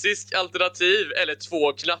klassisk alternativ eller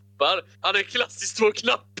 2 knappar. Han är en klassisk 2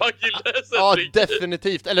 knappar kille, Cedric. Ja,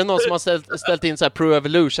 definitivt. Eller någon som har ställt in så här Pro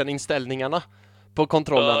Evolution-inställningarna på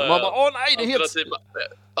kontrollen. Man bara, åh nej, det är helt...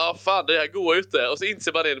 Ja, fan, det här går ju inte. Och så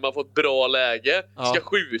inser man det när man får ett bra läge, ska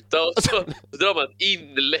skjuta och så drar man ett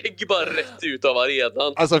inlägg bara rätt ut av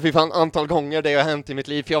arenan. Alltså fy fan, antal gånger det har hänt i mitt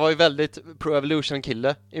liv. För jag var ju väldigt Pro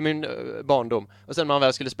Evolution-kille i min barndom. Och sen när man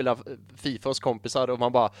väl skulle spela FIFA hos kompisar och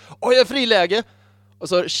man bara, åh, jag är friläge! Och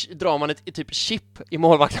så drar man ett typ chip i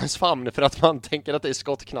målvaktens famn för att man tänker att det är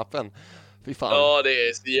skottknappen. Fy fan. Ja, det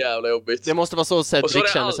är så jävla jobbigt. Det måste vara så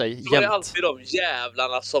Cedric känner sig jämt. Så är det alltid de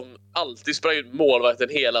jävlarna som alltid sprang ut målvakten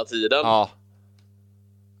hela tiden.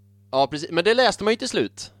 Ja, precis. Men det läste man ju till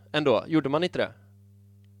slut ändå. Gjorde man inte det?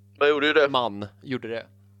 Man gjorde ju det. Man gjorde det.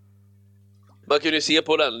 Man kunde ju se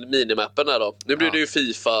på den minimappen där då. Nu blir det ju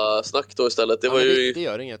FIFA-snack då istället. Det var ju... det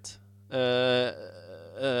gör inget.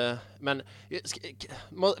 Men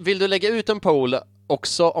vill du lägga ut en poll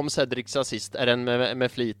också om Cedrics assist? Är den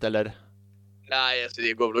med flit eller? Nej, alltså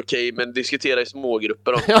det går väl okej, men diskutera i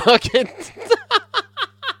smågrupper då. Ja, okej.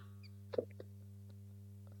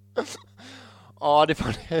 Ja, det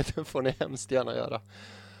får ni hemskt gärna göra.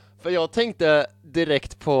 För jag tänkte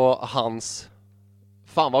direkt på hans...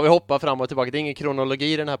 Fan vad vi hoppar fram och tillbaka. Det är ingen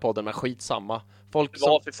kronologi i den här podden, men skitsamma. Folk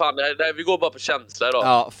som... Ja, för fan. Vi går bara på känsla då.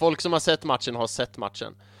 Ja, folk som har sett matchen har sett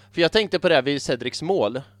matchen. För jag tänkte på det här vid Cedrics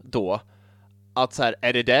mål då. Att så här,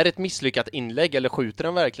 är det där ett misslyckat inlägg eller skjuter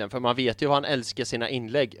han verkligen? För man vet ju vad han älskar sina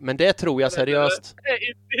inlägg. Men det tror jag seriöst.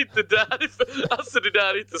 Nej, inte därför. Alltså det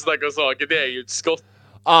där är inte snacka om saker. Det är ju ett skott.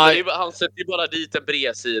 Han sätter ju bara dit en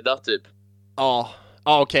bredsida typ. Ja,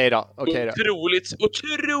 okej då.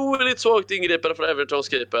 Otroligt svagt ingripande från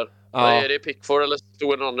Evertons keeper. Ja. Är det Pickford eller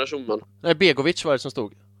stod en annan tjomman? Nej, Begovic var det som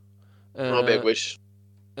stod. Ja, Begovic.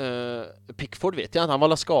 Pickford vet jag inte, han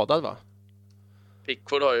var skadad va?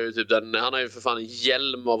 Pickford har ju typ han har ju för fan en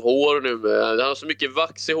hjälm av hår nu. Han har så mycket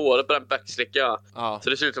vax i håret på den backslicka. Så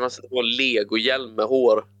det ser ut som att han sätter på en Lego-hjälm med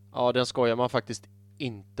hår. Ja, den skojar man faktiskt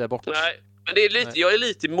inte bort. Nej, men det är lite, jag är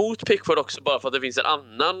lite emot Pickford också bara för att det finns en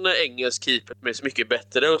annan engelsk keeper som är så mycket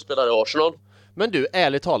bättre och spelar i Arsenal. Men du,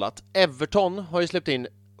 ärligt talat, Everton har ju släppt in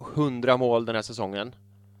 100 mål den här säsongen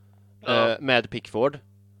med Pickford.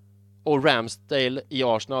 Och Ramsdale i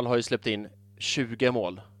Arsenal har ju släppt in 20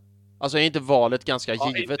 mål. Alltså är inte valet ganska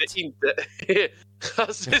givet? Inte.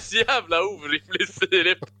 Alltså det är så jävla orimligt,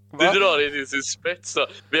 Filip. Du drar det till sin spets så.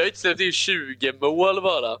 Vi har ju inte släppt in 20 mål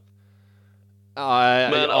bara.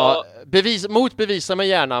 Motbevisa mig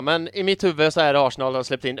gärna, men i mitt huvud så är Arsenal har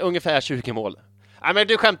släppt in ungefär 20 mål. Nej, men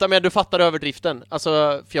du skämtar med, du fattar överdriften.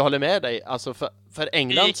 Alltså, för jag håller med dig. Alltså, för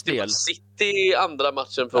Englands del. City andra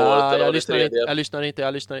matchen för året. Jag lyssnar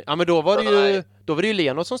inte. Ja, men då var det ju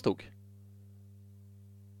Leno som stod.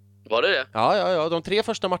 Var det? Ja. De 3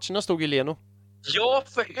 första matcherna stod ju Leno. Ja,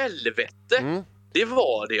 för helvete. Det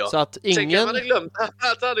var det, ja. Så att ingen... Tänk att man hade glömt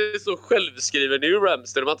att han är så självskriven nu,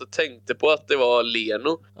 Ramsdale. Man inte tänkte på att det var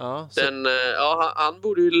Leno. Ja, han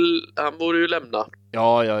borde ju lämna.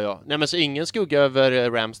 Ja. Nej, men så ingen skugga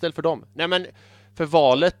över Ramsdale för dem. Nej, men för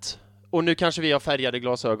valet, och nu kanske vi har färgade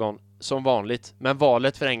glasögon som vanligt, men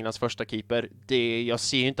valet för Englands första keeper, jag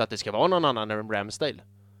ser ju inte att det ska vara någon annan än Ramsdale.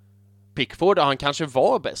 Pickford, han kanske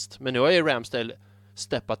var bäst, men nu har ju Ramsdale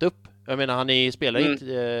steppat upp. Jag menar, han spelar inte...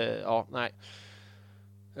 nej.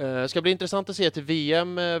 Ska bli intressant att se till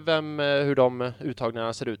VM hur de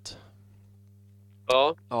uttagningarna ser ut.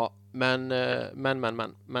 Ja, men.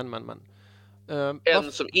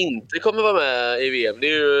 En som inte kommer vara med i VM, det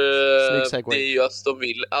är ju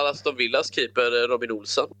Aston Villas keeper Robin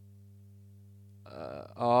Olsen.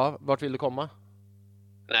 Vart vill du komma?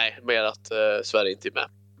 Nej, mer att Sverige inte är med.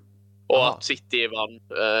 Och att City vann,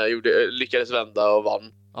 lyckades vända och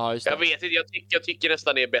vann. Ja, just det. Jag vet inte, jag tycker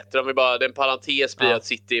nästan det är bättre om vi bara, den parentes blir att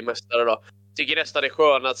City är mästare då. Tycker nästan det är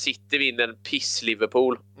skönare att City vinner en piss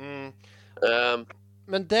Liverpool.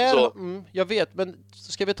 Men där, jag vet, men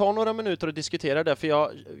ska vi ta några minuter och diskutera det? För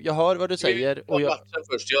jag hör vad du säger. Matchen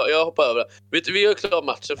först, jag hoppar över det. Vi gör klart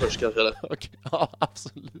matchen först kanske, eller? Okej, ja,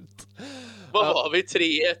 absolut. Vad var vi?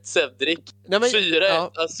 3-1 Cedric.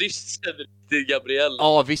 4-1 assist Cedric till Gabriel.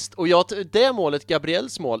 Ja visst, och det målet,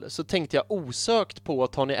 Gabriels mål, så tänkte jag osökt på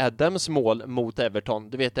Tony Adams mål mot Everton.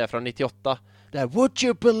 Du vet det från 98. Det här, would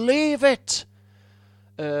you believe it?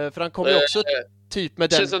 För han kom ju också typ med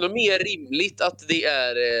den... Det känns ändå mer rimligt att det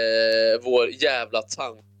är vår jävla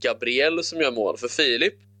tank Gabriel som gör mål för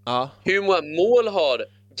Filip. Ja. Hur många mål har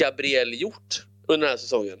Gabriel gjort under den här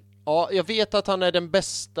säsongen? Ja, jag vet att han är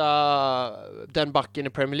den backen i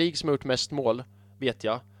Premier League som har gjort mest mål, vet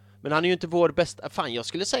jag. Men han är ju inte vår bästa... Fan, jag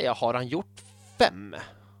skulle säga, har han gjort 5?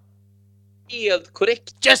 Helt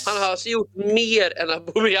korrekt. Yes! Han har alltså gjort mer än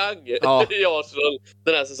Aubameyang i Arsenal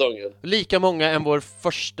den här säsongen. Lika många än vår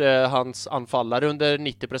förstahandsanfallare under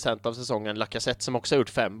 90% av säsongen, Lacazette, som också har gjort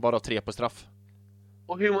 5, bara 3 på straff.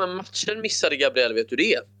 Och hur många matcher missade Gabriel, vet du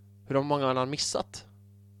det? Hur många har han missat?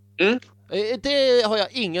 Mm. Det har jag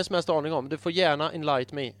ingen som helst aning om. Du får gärna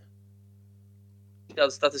enlighten me.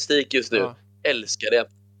 All statistik just nu. Ja. Älskar det.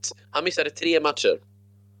 Han missade 3 matcher.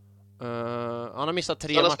 Han har missat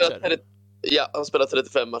 3 matcher. Han spelar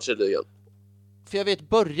 35 matcher i ligan. För jag vet,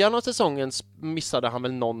 början av säsongen missade han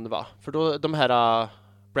väl någon, va? För då, de här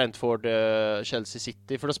Brentford, Chelsea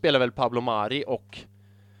City, för då spelar väl Pablo Mari och...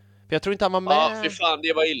 För jag tror inte han var med... Ja, för fan,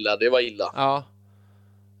 det var illa. Ja.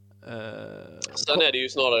 Sen är det ju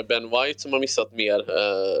snarare Ben White som har missat mer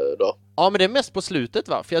då. Ja, men det är mest på slutet,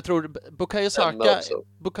 va? För jag tror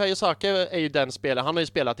Bukayo Saka är ju den spelaren. Han har ju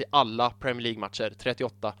spelat i alla Premier League-matcher,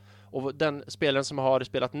 38. Och den spelaren som har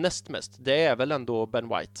spelat näst mest, det är väl ändå Ben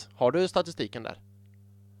White. Har du statistiken där?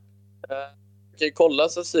 Jag kan ju kolla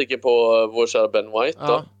statistiken på vår kära Ben White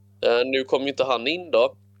då. Nu kommer ju inte han in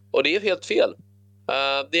då. Och det är helt fel.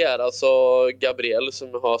 Det är alltså Gabriel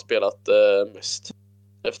som har spelat mest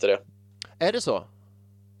efter det. Är det så?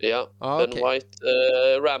 Ja, Ben White.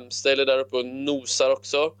 Ramsdale är där uppe och nosar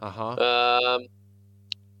också.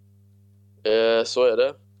 Så är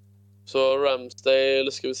det. Så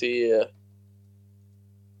Ramsdale, ska vi se.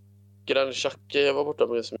 Granit Xhaka var borta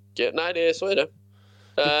med så mycket. Nej, så är det.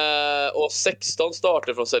 Och 16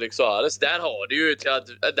 starter från Cedric Suarez. Där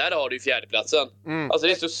har du ju fjärdeplatsen. Alltså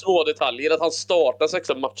det är så små detaljer. Att han startar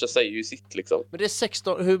 16 matcher säger ju sitt liksom. Men det är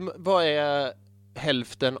 16. Vad är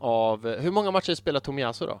hälften av... Hur många matcher spelar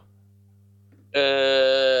Tomiyasu då?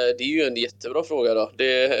 Det är ju en jättebra fråga då.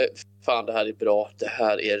 Fan, det här är bra. Det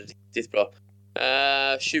här är riktigt bra.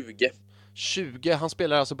 20. Han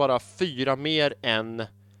spelar alltså bara 4 mer än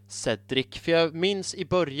Cedric. För jag minns i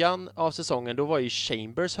början av säsongen, då var ju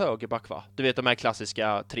Chambers högerback, va? Du vet de här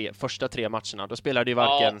klassiska första 3 matcherna. Då spelade ju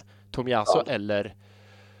varken Tomiyasu eller...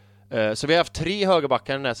 Så vi har haft 3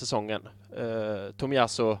 högerbackar den här säsongen.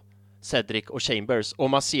 Tomiyasu, Cedric och Chambers. Och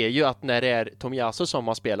man ser ju att när det är Tomiyasu som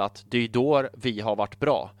har spelat, det är då vi har varit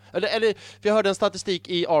bra. Eller vi hörde en statistik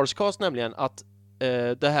i Arscast nämligen att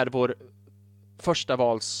det här är vår första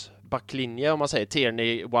vals backlinje, om man säger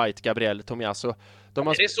Tierney, White, Gabriel, Tomiyasu. Den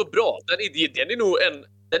är så bra. Den är nog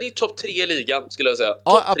den är topp 3 i ligan, skulle jag säga.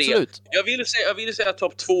 Ja, absolut. 3. Jag vill säga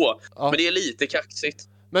topp 2, men det är lite kaxigt.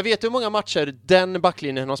 Men vet du hur många matcher den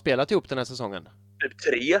backlinjen har spelat ihop den här säsongen?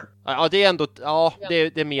 Typ 3. Ja, det är ändå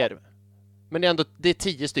det är mer. Men det är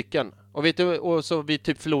 10 stycken. Och vet du, och så vi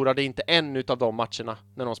typ förlorade inte en utav de matcherna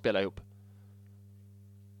när de spelar ihop.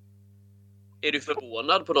 Är du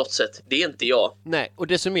förvånad på något sätt? Det är inte jag. Nej, och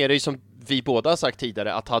det summerar ju som vi båda har sagt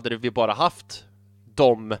tidigare, att hade vi bara haft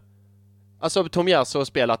alltså Tomiyasu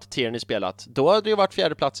spelat, Tierney spelat, då hade det ju varit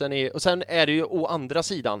fjärdeplatsen i, och sen är det ju å andra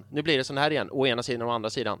sidan, nu blir det sån här igen, å ena sidan och å andra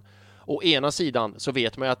sidan. Å ena sidan så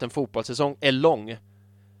vet man ju att en fotbollssäsong är lång.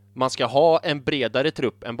 Man ska ha en bredare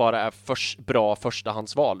trupp än bara är bra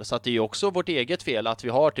förstahandsval. Så att det är ju också vårt eget fel att vi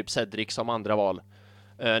har typ Cedric som andra val.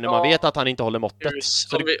 När man vet att han inte håller måttet.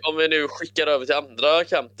 Om vi nu skickar över till andra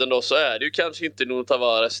kanten då, så är det ju kanske inte Nuno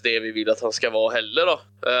Tavares det vi vill att han ska vara heller då.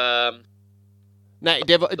 Nej,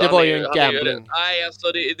 det var ju en gambling. Nej,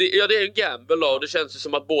 alltså det är en gamble då. Och det känns ju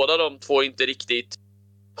som att båda de två inte riktigt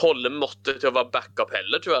håller måttet till att vara backup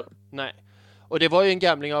heller, tyvärr. Nej, och det var ju en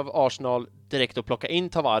gambling av Arsenal direkt att plocka in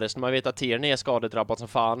Tavares när man vet att Tierney är skadedrabbad som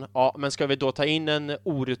fan. Ja, men ska vi då ta in en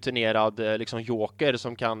orutinerad liksom joker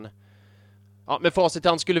som kan... Ja, med facit i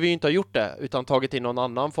hand skulle vi ju inte ha gjort det, utan tagit in någon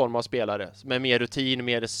annan form av spelare med mer rutin,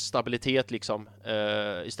 mer stabilitet liksom,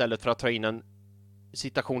 istället för att ta in en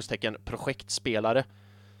citationstecken projektspelare.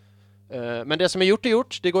 Men det som är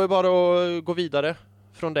gjort, det går ju bara att gå vidare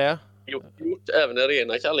från det. Gjort även i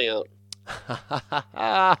rena kallingar.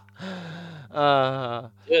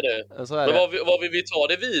 Det är det. Så är men det. vad vill vi ta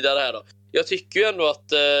det vidare här då? Jag tycker ju ändå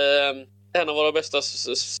att en av våra bästa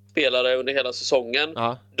spelare under hela säsongen,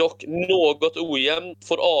 dock något ojämn,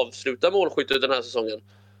 får avsluta målskyttet den här säsongen.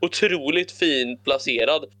 otroligt fint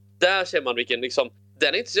placerad. Där ser man vilken liksom,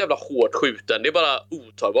 den är inte så jävla hårt skjuten. Det är bara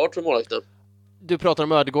otagbart för målvakten. Du pratar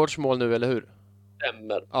om Ödegårds mål nu, eller hur?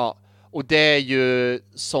 Stämmer. Ja, och det är ju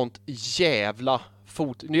sånt jävla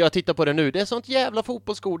när jag tittar på det nu, det är sånt jävla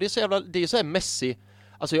fotbollsskor. Det är så här Messi.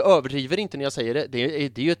 Alltså jag överdriver inte när jag säger det. Det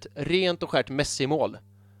är ju ett rent och skärt Messi-mål.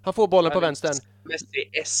 Han får bollen på vänstern.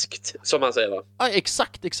 Messi-eskt, som man säger, va? Ja,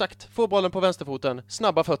 exakt. Får bollen på vänsterfoten,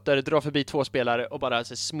 snabba fötter, drar förbi 2 spelare och bara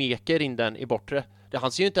så smeker in den i bortre.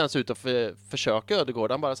 Han ser ju inte ens ut att försöka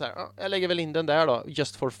Ödegård. Han bara så här, jag lägger väl in den där då,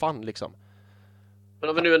 just for fun liksom. Men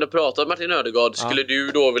om vi nu ändå pratar om Martin Ödegaard, skulle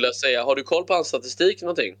du då vilja säga, har du koll på hans statistik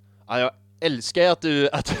någonting? Ja, jag älskar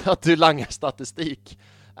att du langar statistik.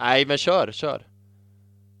 Nej, men kör.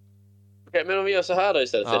 Okej, men om vi gör så här då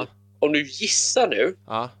istället. Ja. Om du gissar nu.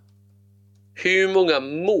 Ja. Hur många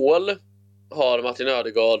mål har Martin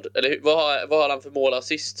Ödegaard, eller vad har han för mål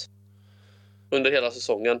assist under hela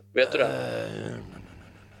säsongen? Vet du det?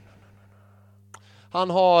 Han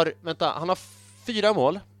har 4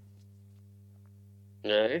 mål.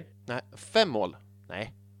 Nej, 5 mål.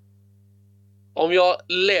 Nej. Om jag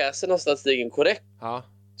läser den här statistiken korrekt,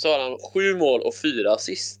 så har han 7 mål och 4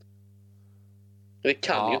 assist. Det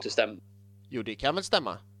kan ju inte stämma. Jo, det kan väl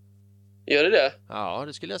stämma. Gör det? Ja,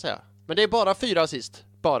 det skulle jag säga. Men det är bara 4 assist.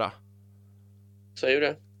 Bara. Säger du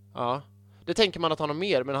det? Ja. Det tänker man att han har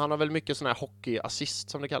mer, men han har väl mycket sån här hockeyassist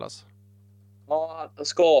som det kallas. Ja, han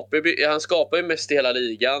skapar ju mest i hela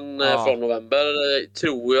ligan från november.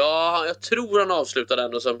 Tror jag. Jag tror han avslutade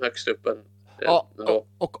ändå som högst upp.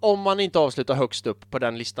 Och om man inte avslutar högst upp på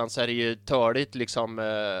den listan så är det ju törligt liksom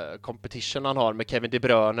competition han har med Kevin De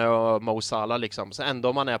Bruyne och Mo Salah liksom. Så ändå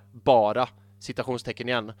om man är bara citationstecken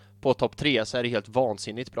igen på topp 3 så är det helt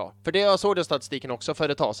vansinnigt bra. För det jag såg den statistiken också för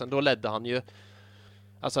ett tag sedan, då ledde han ju,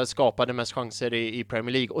 alltså skapade mest chanser i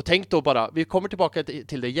Premier League. Och tänk då bara, vi kommer tillbaka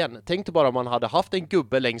till det igen. Tänk då bara om man hade haft en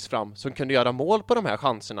gubbe längst fram som kunde göra mål på de här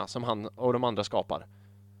chanserna som han och de andra skapar.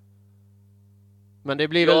 Men det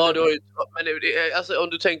blir väl... alltså, om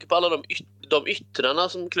du tänker på alla de yttrarna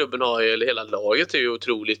som klubben har, eller hela laget är ju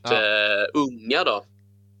otroligt unga då.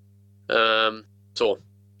 Så.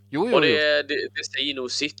 Jo. Och det säger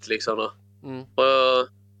nog sitt liksom då. Mm.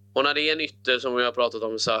 Och när det är en ytter som vi har pratat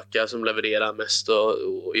om, Saka, som levererar mest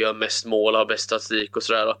och gör mest mål, har bäst statistik och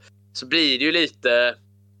sådär då, så blir det ju lite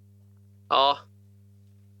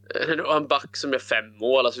en back som gör 5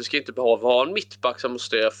 mål. Alltså vi ska inte behöva ha en mittback som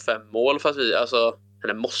måste göra 5 mål för att vi, alltså,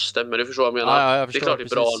 eller måste, men du förstår vad jag menar. Ja, jag förstår, det är klart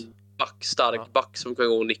det är bra en stark back som kan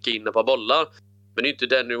gå och nicka in ett par bollar. Men det är inte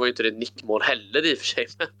den, nu var inte det ett nickmål heller i och för sig.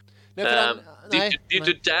 Det är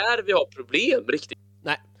inte där vi har problem riktigt.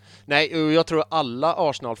 Nej, jag tror alla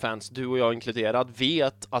Arsenal-fans, du och jag inkluderad,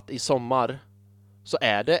 vet att i sommar så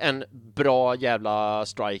är det en bra jävla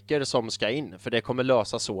striker som ska in. För det kommer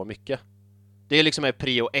lösa så mycket. Det är liksom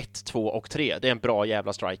prio 1, 2 och 3. Det är en bra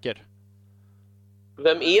jävla striker.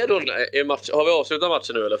 Vem är då har vi avslutat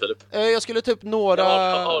matchen nu eller Filip? Jag skulle ta upp några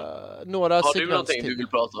har du någonting du vill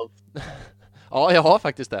prata om? Ja, jag har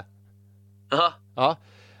faktiskt det. Aha. Ja.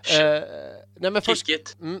 Nej, men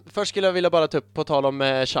först skulle jag vilja bara ta upp på tal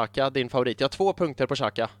om Xhaka, din favorit. Jag har 2 punkter på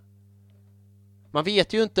Xhaka. Man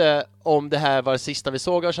vet ju inte om det här var det sista vi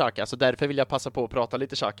såg av Xhaka, så därför vill jag passa på att prata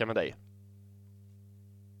lite Xhaka med dig.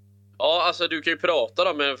 Ja, alltså du kan ju prata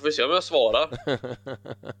då, men får vi se om jag svarar.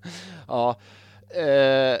 Ja.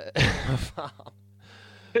 Fan.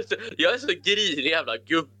 Jag är så grinig jävla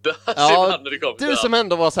gubbe. Alltså, du som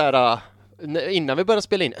ändå var så här innan vi började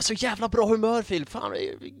spela in. Så jävla bra humör, Phil. Fan,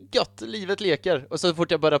 gött, livet leker. Och så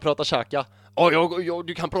fort jag börjar prata Xhaka.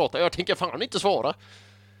 Du kan prata, jag tänker fan inte svara.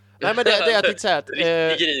 Nej, men det jag tänkte säga att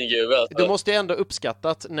du måste ju ändå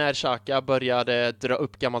uppskattat när Xhaka började dra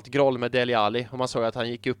upp gammalt groll med Dele Alli, och man såg att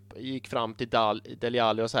han gick fram till Dele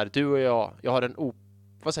Alli och så här: du och jag har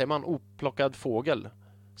en oplockad fågel.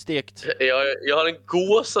 Stekt. Jag har en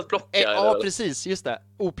gås att plocka. Ja, precis, just det.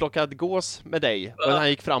 Oplockad gås med dig. Och han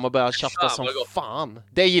gick fram och började tjafta som fan.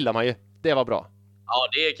 Det gillar man ju. Det var bra. Ja,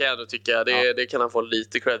 det kan jag nog tycka. Det kan han få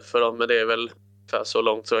lite cred för dem, men det är väl för så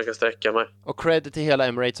långt så jag kan sträcka mig. Och cred till hela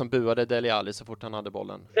Emirates som buade Dele Alli så fort han hade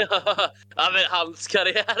bollen. Ja, men hans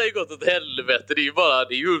karriär har ju gått åt helvete. Det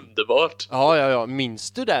är ju underbart. Ja.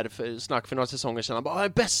 Minns du där för några säsonger sedan? Han bara,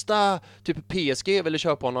 bästa typ PSG ville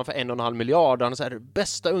köpa honom för 1,5 miljard. Han är så här,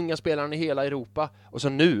 bästa unga spelaren i hela Europa. Och så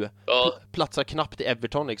nu platsar knappt i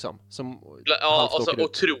Everton liksom. Och så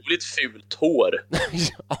otroligt fult hår.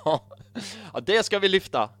 Ja, det ska vi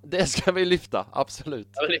lyfta. Absolut.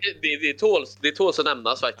 Ja, men det tåls att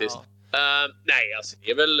nämnas faktiskt. Nej, alltså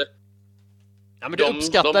det är väl... Ja, men du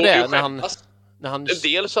uppskattar det när han...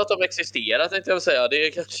 Dels så att de existerar, tänkte jag säga. Det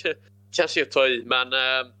är kanske... kanske jag tar i, men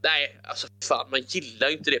nej, alltså fan, man gillar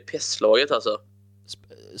ju inte det PES-laget alltså.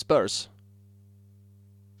 Spurs.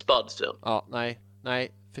 Spuds, ja. Ja,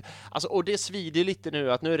 nej. Alltså, och det svider lite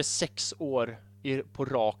nu att nu är det 6 år på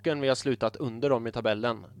raken vi har slutat under dem i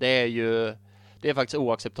tabellen. Det är faktiskt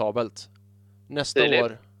oacceptabelt. Nästa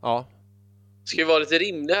år, ja. Ska vi vara lite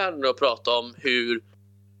rimliga här nu och prata om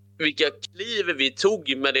vilka kliv vi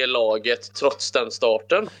tog med det laget trots den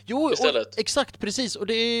starten. Jo, exakt, precis. Och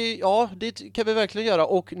det kan vi verkligen göra.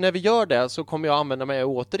 Och när vi gör det så kommer jag använda mig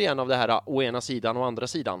återigen av det här å ena sidan och andra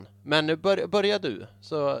sidan. Men nu börjar du,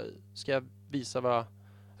 så ska jag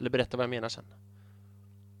berätta vad jag menar sen.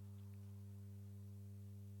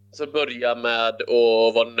 Så börja med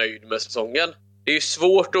att vara nöjd med säsongen. Det är ju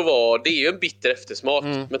svårt att vara, det är ju en bitter eftersmak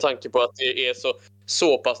med tanke på att det är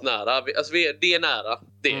så pass nära. Alltså det är nära,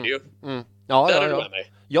 det är det ju. Ja, där är du med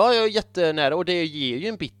mig. Ja, jag är jättenära och det ger ju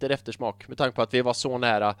en bitter eftersmak med tanke på att vi var så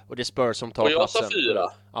nära och det är Spurs som tar platsen. Och jag sa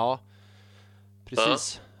 4. Ja,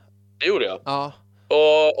 precis. Ja, det gjorde jag. Ja.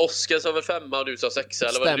 Och Oskar sa väl 5 och du sa 6,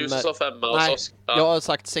 eller var det du som sa 5? Nej, jag har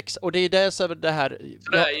sagt 6 och det är det så det här.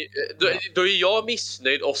 Då är jag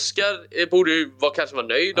missnöjd. Oskar borde ju kanske vara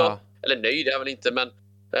nöjd då. Ja. Eller nöjd är väl inte, men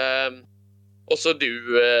och så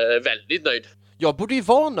du väldigt nöjd. Jag borde ju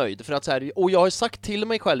vara nöjd för att så här, och jag har sagt till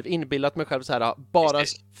mig själv, inbillat mig själv så här,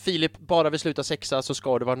 Filip, bara vi slutar 6 så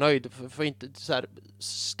ska du vara nöjd för inte så här,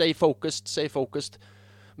 stay focused.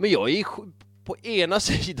 Men jag är på ena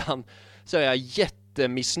sidan så är jag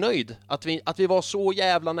jättemissnöjd att vi var så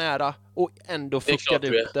jävla nära och ändå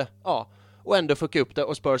fuckade upp det. Ja, och ändå fuckade upp det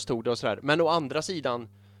och Spurs tog det och så här. Men å andra sidan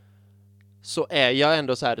så är jag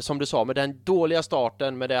ändå så här, som du sa, med den dåliga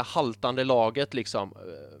starten, med det haltande laget liksom,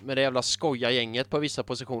 med det jävla skoja-gänget på vissa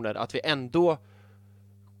positioner, att vi ändå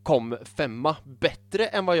kom 5 bättre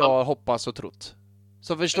än vad jag hoppas och trott.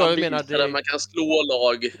 Så förstår jag menar man kan slå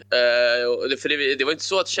lag, för det var inte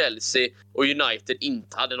så att Chelsea och United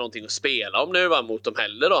inte hade någonting att spela om nu var mot dem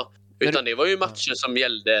heller då, utan det var ju matcher som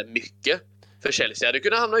gällde mycket. För Chelsea hade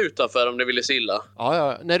kunnat hamna utanför om det ville silla.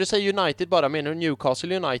 Ja. När du säger United bara, menar du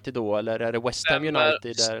Newcastle United då? Eller är det West Ham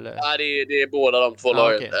United? Eller? Ja, det är båda de två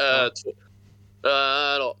lagen. Okay.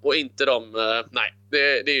 Och inte de... nej,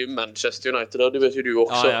 det är ju Manchester United då, det vet ju du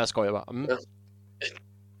också. Ja, jag skojar bara. Ja,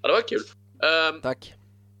 det var kul. Tack.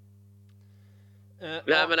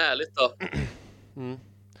 Nej, men ärligt då.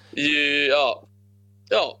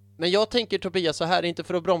 Ja. Men jag tänker, Tobias, så här, inte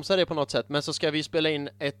för att bromsa det på något sätt, men så ska vi spela in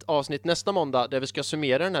ett avsnitt nästa måndag där vi ska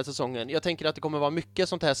summera den här säsongen. Jag tänker att det kommer vara mycket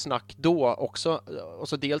sånt här snack då också, och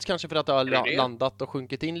så dels kanske för att det har landat och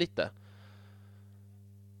sjunkit in lite.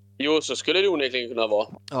 Jo, så skulle det onekligen kunna vara.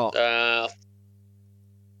 Ja.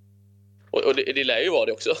 Och det lär ju vara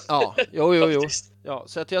det också. Ja, jo. Ja,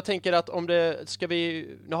 så att jag tänker att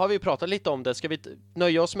nu har vi pratat lite om det, ska vi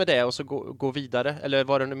nöja oss med det och så gå vidare? Eller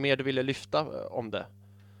var det mer du ville lyfta om det?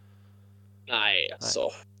 Nej, alltså.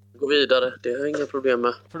 Gå vidare, det har jag inga problem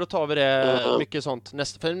med. För då tar vi det mycket sånt.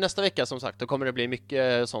 Nästa vecka som sagt, då kommer det bli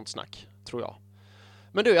mycket sånt snack, tror jag.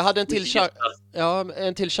 Men du, jag hade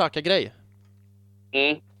en till Xhaka-grej.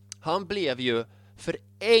 Han blev ju för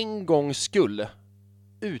en gångs skull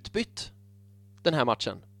utbytt den här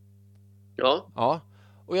matchen. Ja.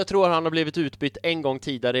 Och jag tror han har blivit utbytt en gång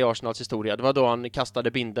tidigare i Arsenals historia. Det var då han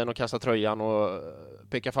kastade binden och kastade tröjan och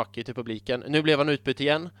pekade fuck till publiken. Nu blev han utbytt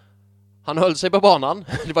igen. Han höll sig på banan.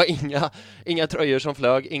 Det var inga tröjor som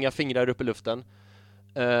flög, inga fingrar upp i luften.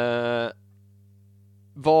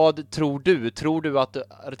 Vad tror du? Tror du att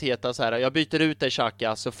Arteta så här, jag byter ut dig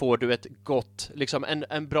Xhaka så får du ett gott, liksom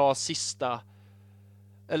en bra sista,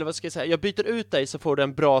 eller vad ska jag säga? Jag byter ut dig så får du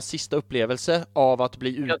en bra sista upplevelse av att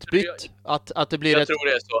bli utbytt. Att det blir tror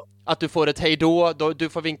det är så. Att du får ett hej då, du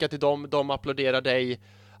får vinka till dem, de applåderar dig.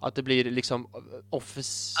 Att det blir liksom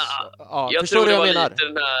jag tror det var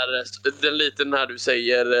lite den här du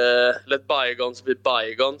säger let bygons be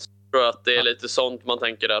bygons. Jag tror att det är lite sånt man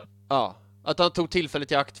tänker där. Ja, att han tog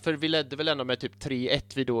tillfället i akt, för vi ledde väl ändå med typ 3-1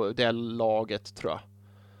 vid då det laget, tror jag.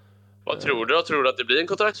 Vad tror du då? Tror du att det blir en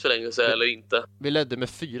kontraktsförlängelse eller inte? Vi ledde med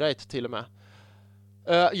 4-1 till och med.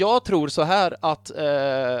 Jag tror så här att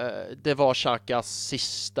det var Xhakas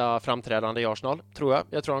sista framträdande i Arsenal, tror jag.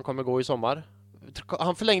 Jag tror han kommer gå i sommar.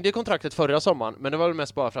 Han förlängde ju kontraktet förra sommaren, men det var väl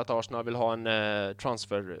mest bara för att Arsenal vill ha en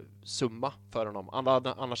transfersumma för honom.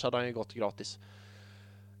 Annars hade han ju gått gratis.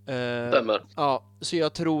 Ja, så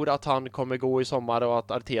jag tror att han kommer gå i sommar och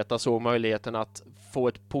att Arteta såg möjligheten att få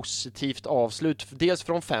ett positivt avslut. Dels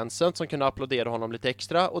från fansen som kunde applådera honom lite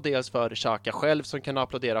extra och dels för Xhaka själv som kunde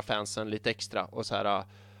applådera fansen lite extra och så här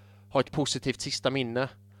ha ett positivt sista minne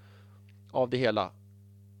av det hela.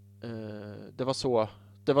 Det var så,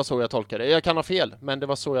 Det var så jag tolkade det. Jag kan ha fel, men det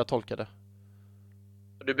var så jag tolkade.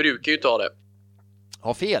 Du brukar ju inte ha det.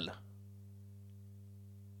 Ha fel?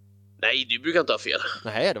 Nej, du brukar inte ha fel.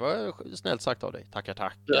 Nej, det var snällt sagt av dig.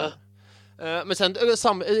 Tackar. Ja. Men sen,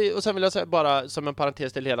 och sen vill jag säga bara som en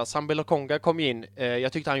parentes till hela, Sambi Lokonga kom in,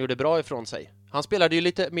 jag tyckte han gjorde bra ifrån sig. Han spelade ju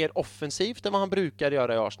lite mer offensivt än vad han brukar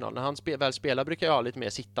göra i Arsenal. När han väl spelar brukar jag ha lite mer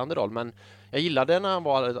sittande roll, men jag gillade när han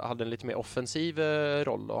hade en lite mer offensiv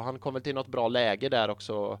roll, och han kom väl till något bra läge där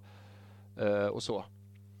också och så.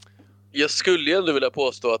 Jag skulle ju ändå vilja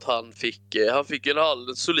påstå att han fick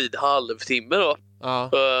en solid halvtimme då. Ja.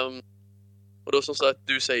 Och då som sagt,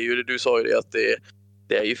 du sa ju det att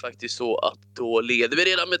det är ju faktiskt så att då leder vi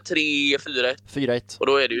redan med 3-4-1. 4-1. Och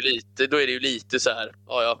då är det ju lite så här,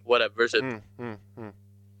 ja, whatever typ.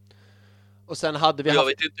 Och sen hade vi jag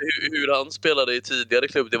vet inte hur han spelade i tidigare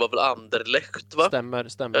klubb. Det var väl Anderlecht, va? Stämmer.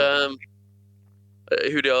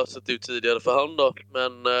 Hur det har sett ut tidigare för han då.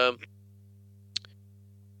 Men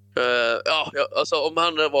alltså om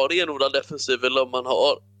han var renodlad defensiv eller om han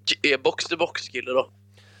är box-to-box-kille då.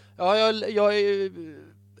 Ja, jag är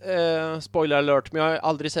spoiler alert, men jag har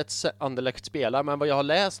aldrig sett Anderlecht spela, men vad jag har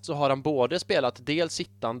läst så har han både spelat dels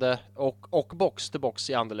sittande och box-to-box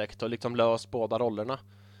i Anderlecht och liksom löst båda rollerna.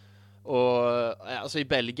 Och alltså i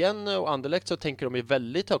Belgien och Anderlecht så tänker de ju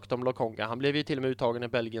väldigt högt om Lokonga. Han blev ju till och med uttagen i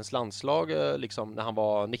Belgiens landslag liksom när han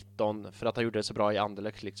var 19 för att han gjorde det så bra i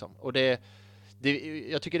Anderlecht liksom. Och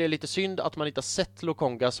jag tycker det är lite synd att man inte har sett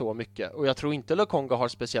Lokonga så mycket. Och jag tror inte Lokonga har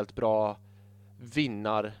speciellt bra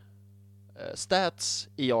stats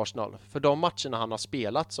i Arsenal. För de matcherna han har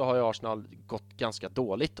spelat så har ju Arsenal gått ganska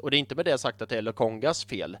dåligt. Och det är inte med det sagt att det är Lokongas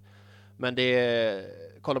fel. Men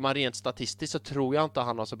kollar man rent statistiskt så tror jag inte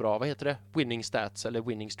han har så bra, winning stats eller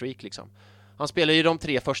winning streak liksom. Han spelade ju de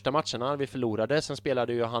 3 första matcherna vi förlorade. Sen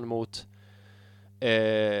spelade ju han mot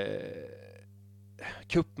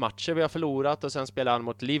cupmatcher vi har förlorat, och sen spelar han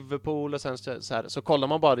mot Liverpool och sen så här. Så kollar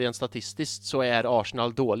man bara rent statistiskt så är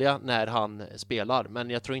Arsenal dåliga när han spelar, men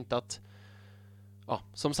jag tror inte att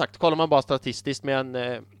som sagt, kollar man bara statistiskt, men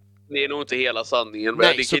det är nog inte hela sanningen.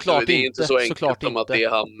 Nej, men såklart det är inte så enkelt som att det är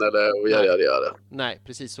han eller göra. Nej,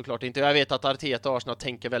 precis, såklart inte. Jag vet att Arteta och Arsenal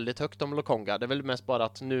tänker väldigt högt om Lokonga. Det är väl mest bara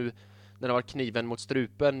att nu när det var kniven mot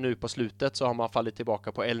strupen nu på slutet så har man fallit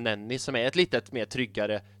tillbaka på El Neni som är ett litet mer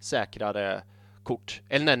tryggare, säkrare kort.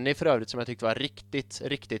 El Neni för övrigt som jag tyckte var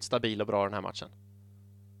riktigt stabil och bra den här matchen.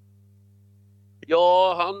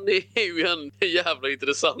 Ja, han är ju en jävla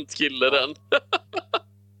intressant kille den.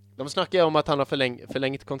 De snackar ju om att han har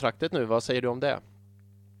förlängt kontraktet nu. Vad säger du om det?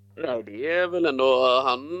 Nej, det är väl ändå,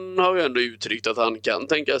 han har ju ändå uttryckt att han kan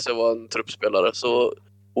tänka sig vara en truppspelare, så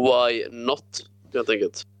why not, helt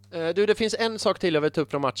enkelt. Det finns en sak till jag vill ta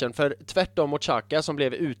upp från matchen, för tvärtom mot Xhaka som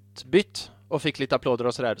blev utbytt och fick lite applåder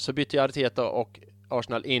och sådär, så bytte Arteta och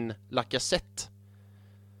Arsenal in Lacazette.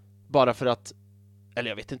 Bara för att, eller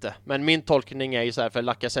jag vet inte, men min tolkning är ju så här, för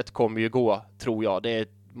Lacazette kommer ju gå, tror jag,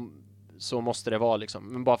 så måste det vara liksom,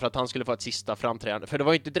 men bara för att han skulle få ett sista framträdande, för det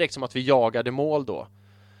var ju inte direkt som att vi jagade mål då.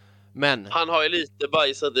 Men han har ju lite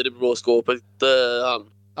bajsat i det blå skåpet,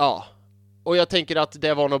 han. Ja. Och jag tänker att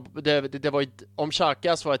det var om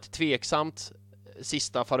Xhakas var ett tveksamt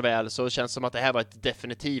sista farväl, så känns det som att det här var ett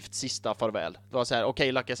definitivt sista farväl. Det var så här,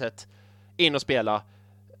 okej, Lacazette in och spela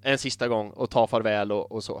en sista gång och ta farväl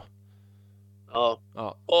och så. Ja.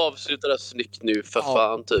 Avsluta det snyggt nu för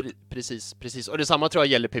fan typ. Precis. Och detsamma tror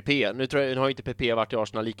jag gäller PP. Nu har inte PP varit i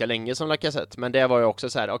Arsenal lika länge som Lacazette, men det var ju också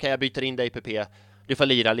så här, okej, jag byter in dig PP. Du får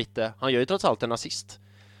lira lite. Han gör ju trots allt en assist.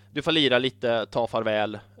 Du får lira lite, ta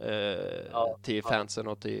farväl till fansen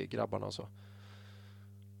och till grabbarna och så.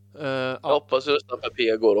 Jag hoppas ju att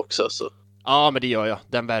PP går också så. Ja, men det gör jag.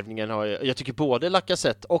 Den värvningen har jag tycker både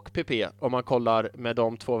Lacazette och PP, om man kollar med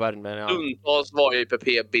de två värvningarna. Stundtals var ju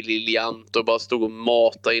PP briljant och bara stod och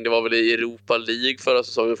matade in. Det var väl i Europa League förra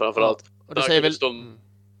säsongen framförallt. Och det säger väl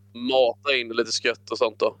mata in lite skött och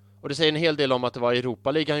sånt då. Och det säger en hel del om att det var i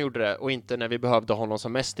Europa League han gjorde det, och inte när vi behövde honom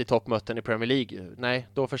som mest i toppmöten i Premier League. Nej,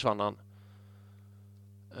 då försvann han.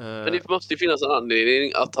 Men det måste ju finnas en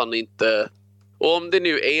anledning att han inte... Och om det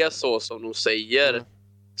nu är så som de säger,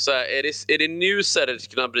 så är det nu Serge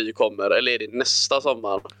Gnabry kommer, eller är det nästa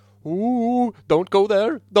sommar? Don't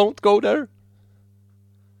go there.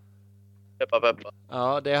 Peppa.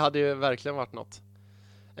 Ja, det hade ju verkligen varit något.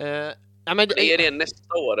 Men är det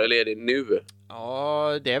nästa år eller är det nu?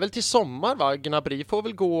 Ja, det är väl till sommar, va? Gnabry får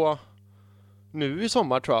väl gå nu i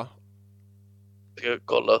sommar, tror jag. Ska jag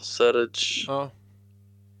kolla Serge? Ja.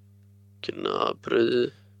 Gnabry.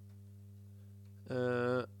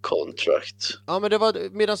 Contract. Ja, men det var,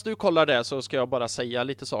 medan du kollar det så ska jag bara säga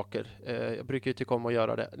lite saker. Jag brukar ju tycka om att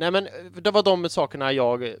göra det. Nej, men det var de sakerna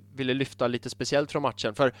jag ville lyfta lite speciellt från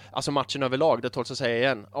matchen. För alltså matchen överlag, det tåls att säga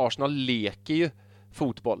igen. Arsenal leker ju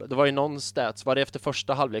fotboll. Det var ju någon stats, var det efter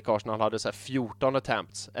första halvlek Arsenal hade så här 14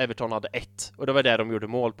 attempts. Everton hade 1. Och det var det de gjorde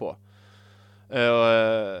mål på.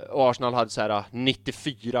 Och Arsenal hade så här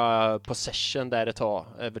 94 possession där ett tag.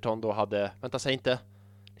 Everton då hade, vänta, säg inte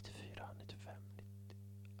 94, 95,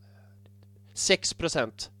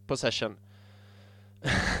 6% possession.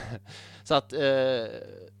 Så att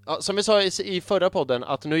ja, som vi sa i förra podden,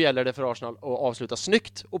 att nu gäller det för Arsenal att avsluta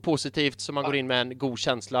snyggt och positivt så man går in med en god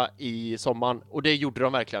känsla i sommaren, och det gjorde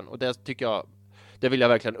de verkligen, och det tycker jag, det vill jag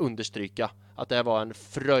verkligen understryka, att det var en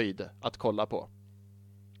fröjd att kolla på.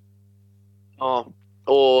 Ja,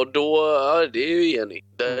 och då, ja, det är ju enig.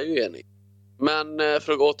 Det är ju enig. Men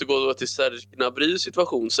för att återgå till Serge Gnabrys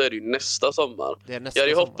situation så är det ju nästa sommar. Jag hade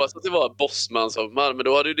ju hoppats att det var Bosman-sommar, men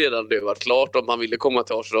då hade ju redan det varit klart. Om han ville komma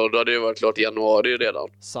till Arsenal, då hade det varit klart i januari redan.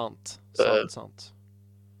 Sant.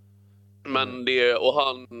 Men det, och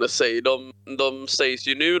han säger, de sägs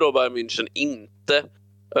ju nu då, Bayern München, inte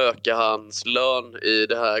öka hans lön i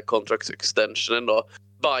det här contract extensionen då.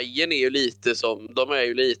 Bayern är ju lite som, de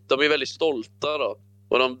är väldigt stolta då.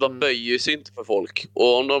 Och de böjer sig inte för folk.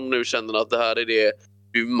 Och om de nu känner att det här är det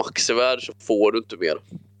du max är värd, så får du inte mer.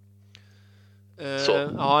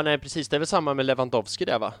 Ja, nej precis. Det är väl samma med Lewandowski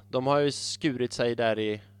där, va? De har ju skurit sig där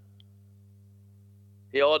i...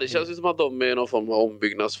 Ja, det känns ju som att de är i någon form av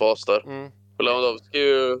ombyggnadsfas där. Och Lewandowski är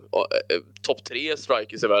ju topp 3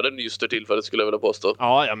 strikers i världen just för tillfället, skulle jag vilja påstå.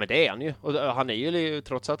 Ja, men det är han ju. Och han är ju,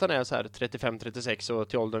 trots att han är så här 35-36 och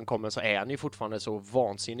till åldern kommer, så är han ju fortfarande så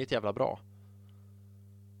vansinnigt jävla bra.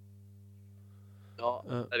 Ja,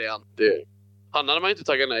 det är han. Han hade man inte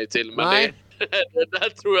tagit nej till, men det här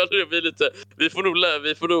tror jag det blir lite... Vi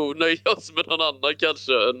får nog nöja oss med någon annan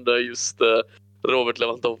kanske än just Robert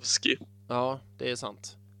Lewandowski. Ja, det är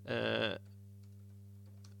sant.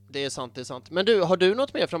 Det är sant. Men du, har du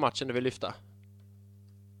något mer från matchen du vill lyfta?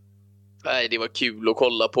 Nej, det var kul att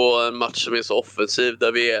kolla på en match som är så offensiv,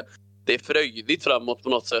 där det är fröjdigt framåt på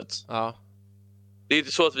något sätt. Ja. Det är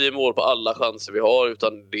inte så att vi är mål på alla chanser vi har,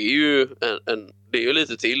 utan det är ju det är ju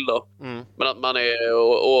lite till då. Men att man är,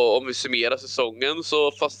 och om vi summerar säsongen,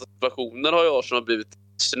 så fasta situationer har ju Arsenal blivit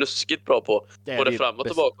snuskigt bra på. Både fram och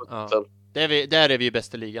tillbaka. Ja. Där är vi ju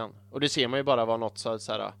bäst i ligan. Och det ser man ju bara vad något så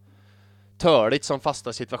här törligt som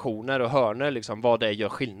fasta situationer och hörner, liksom, vad det gör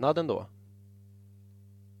skillnaden då.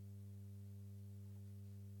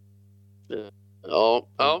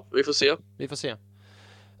 Ja, vi får se.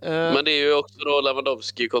 Men det är ju också då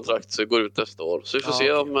Lewandowski-kontrakt så går ut nästa år. Så vi får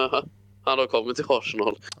se om han har kommit till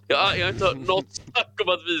Arsenal. Jag har inte hört något snack om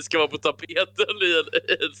att vi ska vara på tapeten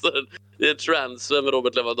i en transfer med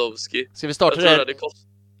Robert Lewandowski. Ska vi starta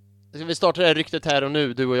det här ryktet här och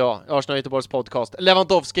nu, du och jag, Arsenal Göteborgs podcast.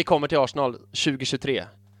 Lewandowski kommer till Arsenal 2023.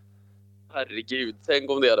 Herregud, tänk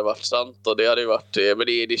om det hade varit sant, och det hade ju varit det. Men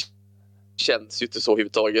det känns ju inte så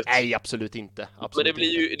överhuvudtaget. Nej, absolut inte. Men det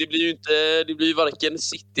blir ju varken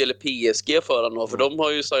City eller PSG för honom, för de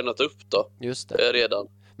har ju signat upp då. Just det. Redan.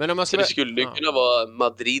 Men om man ska... Så det skulle ju kunna vara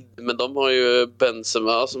Madrid, men de har ju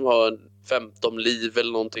Benzema som har 15 liv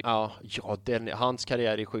eller någonting. Ja, hans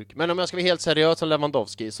karriär är sjuk. Men om jag ska vara helt seriös som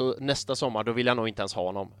Lewandowski, så nästa sommar då vill jag nog inte ens ha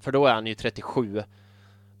honom. För då är han ju 37.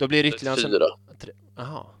 Då blir det ytterligare... 34.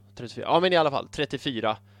 Jaha, 34. Ja, men i alla fall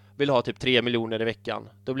 34. Vill ha typ 3 miljoner i veckan.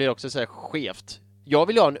 Då blir det också så här skevt. Jag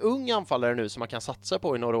vill ha en ung anfallare nu som man kan satsa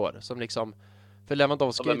på i några år. Som liksom... För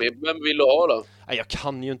Lewandowski... Ja, vem vill du ha då? Nej, jag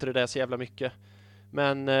kan ju inte det där så jävla mycket.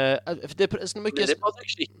 Men det är mycket... Men det är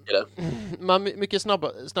Patrik Schick, eller? Mycket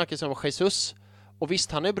snackas om Jesus. Och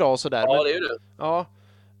visst, han är bra och sådär. Ja, men, det är ju det. Ja.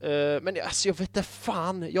 Men alltså, jag vet inte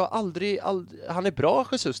fan. Jag har aldrig... Han är bra,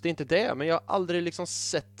 Jesus, det är inte det. Men jag har aldrig liksom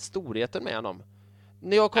sett storheten med honom.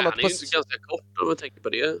 När jag har kollat han är ju inte ganska kort om man tänker på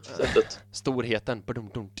det sättet. Storheten.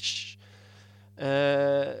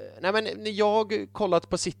 Nej, men när jag kollat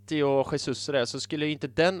på City och Jesus och det, så skulle inte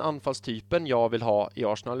den anfallstypen jag vill ha i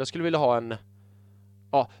Arsenal. Jag skulle vilja ha en...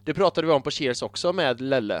 Ja, det pratade vi om på Cheers också med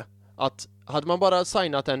Lelle. Att hade man bara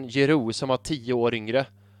signat en Giroud som var 10 år yngre,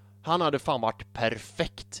 han hade fan varit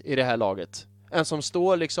perfekt i det här laget. En som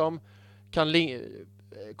står liksom, kan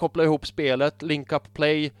koppla ihop spelet, link up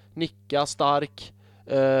play, nicka stark,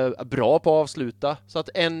 bra på att avsluta. Så att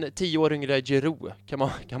en 10 år yngre Giroud,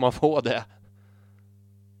 kan man få det?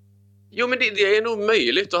 Jo, men det är nog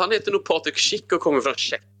möjligt. Och han heter nog Patrik Schick och kommer från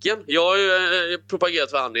Tjeckien. Jag har ju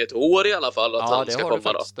propagerat för han i ett år i alla fall, att han ska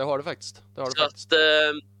komma då. Det har du faktiskt. Så att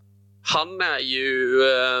han är ju...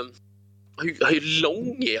 Hur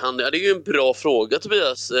lång är han? Ja, det är ju en bra fråga,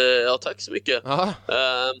 Tobias. Ja, tack så mycket.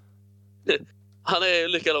 Han är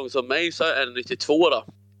lika lång som mig, så är 1,92 då.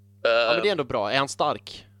 Ja, men det är ändå bra. Är han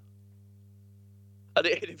stark? Ja,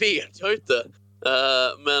 det vet jag inte.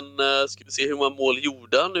 Men ska vi se hur många mål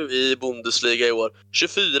gjorde han nu i Bundesliga i år?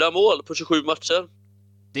 24 mål på 27 matcher.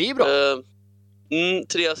 Det är bra.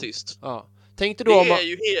 3 assist. Ja. Tänkte då det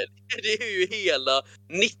är ju hela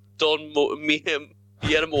 19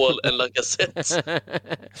 mer mål än Lacazette.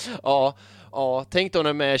 Ja, tänk då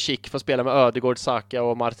när med Schick får spela med Ödegaard, Saka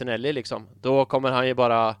och Martinelli liksom. Då kommer han ju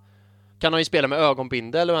bara... Kan han ju spela med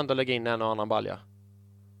ögonbindel och ändå lägga in en och annan balja.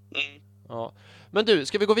 Ja. Men du,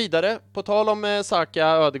 ska vi gå vidare? På tal om Saka,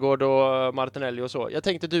 Ödegaard och Martinelli och så. Jag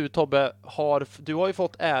tänkte du, Tobbe, du har ju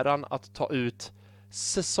fått äran att ta ut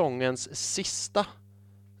säsongens sista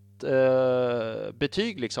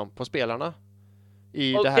betyg liksom på spelarna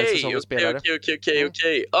i det här säsongens spelare.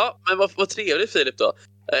 Okej. Ja, men vad trevligt, Filip då.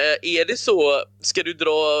 Är det så, ska du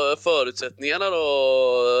dra förutsättningarna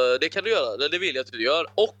då? Det kan du göra, det vill jag att du gör.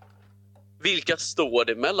 Och vilka står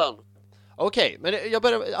det mellan? Okej, men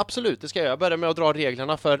absolut, det ska jag göra. Jag börjar med att dra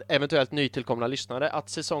reglerna för eventuellt nytillkomna lyssnare. Att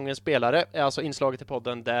säsongens spelare är alltså inslaget i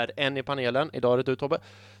podden där en i panelen, idag är det du Tobbe,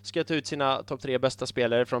 ska ta ut sina topp 3 bästa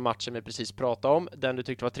spelare från matchen vi precis pratade om. Den du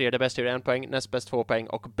tyckte var tredje bäst ger du 1 poäng, näst bäst 2 poäng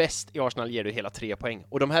och bäst i Arsenal ger du hela 3 poäng.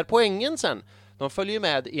 Och de här poängen sen, de följer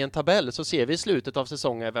med i en tabell, så ser vi i slutet av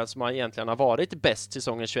säsongen vem som egentligen har varit bäst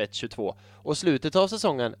säsongen 21-22. Och slutet av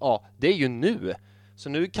säsongen, ja, det är ju nu. Så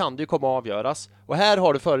nu kan det ju komma att avgöras. Och här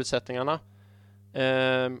har du förutsättningarna.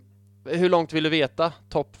 Hur långt vill du veta?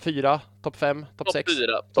 Topp 4, topp 5, topp 6?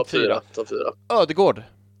 Topp 4. Ödegaard,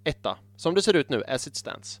 1. Som det ser ut nu, as it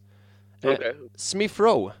stands. Smith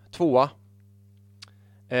Rowe, 2.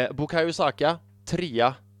 Bukayo Saka,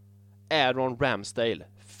 3. Aaron Ramsdale,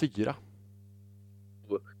 4.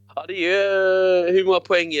 Ja, det är ju... Hur många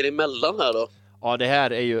poäng är det emellan här då? Ja, det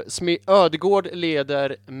här är ju... Ödegaard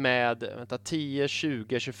leder med 10,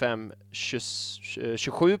 20, 25,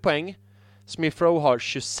 27 poäng. Smith Rowe har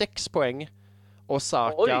 26 poäng. Och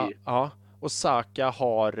Saka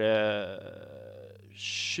har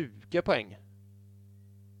 20 poäng.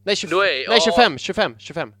 Nej, 25.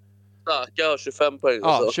 Saka har 25 poäng.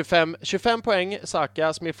 Ja, 25 poäng,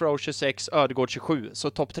 Saka, Smith Rowe 26, Ödegaard 27. Så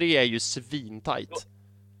topp 3 är ju svintajt.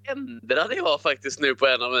 Ändrade jag faktiskt nu på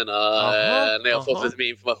en av mina när jag fått lite mer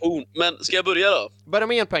information. Men ska jag börja då? Börja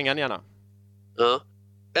med 1 poäng, gärna. Ja.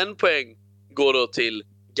 1 poäng går då till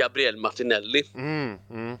Gabriel Martinelli.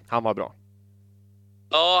 Han var bra.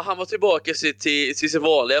 Ja, han var tillbaka till sin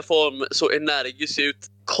vanliga form. Så energisk ut.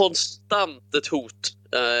 Konstant ett hot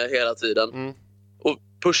hela tiden. Och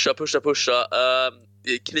pusha.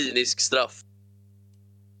 Klinisk straff.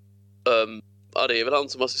 Ja, det är väl han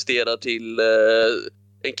som assisterar till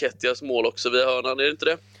Nketiahs mål också vid hörnan, är det inte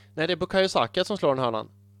det? Nej, det är Bukayo Saka som slår den hörnan.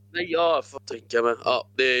 Nej, jag får tänka mig. Ja,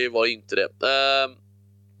 det var inte det.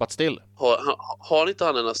 But still. Har inte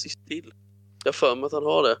han en assist till? Jag för mig att han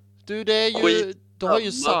har det. Du, det är ju... Du har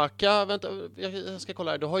ju Saka... Vänta, jag ska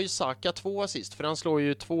kolla här. Du har ju Saka 2 assist, för han slår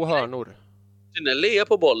ju 2 hörnor. Martinelli är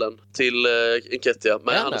på bollen till Nketiah,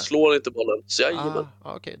 men han slår inte bollen. Så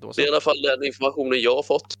okay, då så. Det är i alla fall den informationen jag har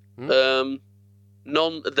fått.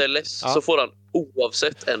 Nonetheless så får han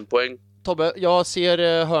oavsett 1 poäng. Tobbe, jag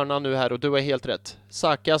ser hörnan nu här och du är helt rätt.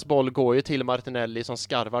 Sakas boll går ju till Martinelli som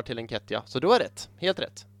skarvar till Nketiah. Så du är rätt. Helt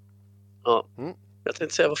rätt. Ja. Jag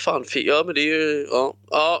tänkte säga vad fan. Ja, men det är ju...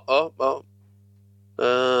 Ja.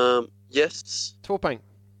 Yes. 2 poäng.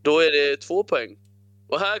 Då är det 2 poäng.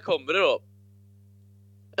 Och här kommer det då.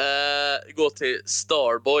 Gå till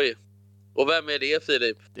Starboy. Och vem är det,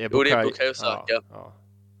 Filip? Det är Bukayo Saka. Ja.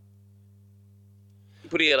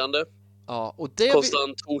 Imponerande. Ja, och det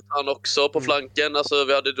konstant hot han också på flanken. Alltså,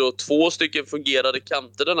 vi hade då 2 stycken fungerade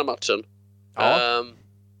kanter den här matchen. Ja.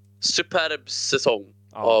 Superb säsong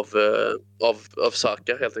av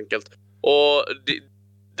Saka helt enkelt. Och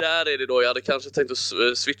där är det då, jag hade kanske tänkt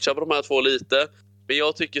att switcha på de här 2 lite. Men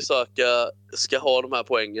jag tycker Saka ska ha de här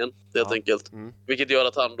poängen helt enkelt. Vilket gör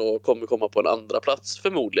att han då kommer komma på en andra plats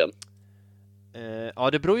förmodligen.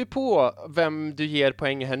 Ja, det beror ju på vem du ger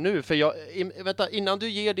poäng här nu. För vänta, innan du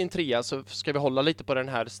ger din 3 så ska vi hålla lite på den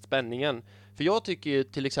här spänningen. För jag tycker ju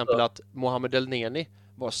till exempel att Mohamed El-Neni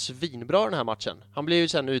var svinbra den här matchen. Han blev ju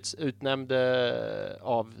sen utnämnd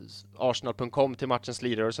av Arsenal.com till matchens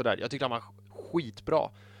leader och sådär. Jag tycker han var skitbra.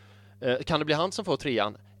 Kan det bli han som får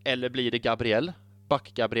 3:an? Eller blir det Gabriel?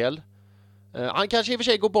 Back-Gabriel? Han kanske i och för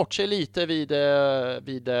sig går bort sig lite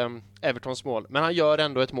vid Evertons mål. Men han gör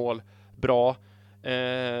ändå ett mål bra.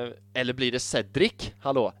 Eller blir det Cedric?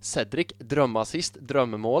 Hallå, Cedric, drömassist,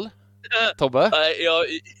 drömmål. Tobbe? Nej,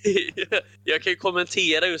 jag kan ju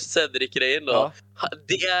kommentera just Cedric-grejen då. Ja.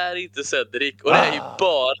 Det är inte Cedric. Och det är ju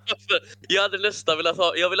bara för... Jag hade nästan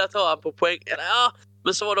velat ha han på poäng. Eller, ja,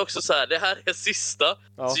 men så var det också så här. Det här är sista.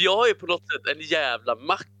 Ja. Så jag är på något sätt en jävla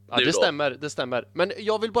makt nu det då. det stämmer. Men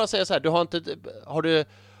jag vill bara säga så här.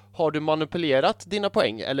 Har du manipulerat dina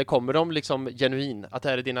poäng? Eller kommer de liksom genuin? Att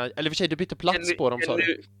det är dina... Eller för sig, du bytte plats på dem, sa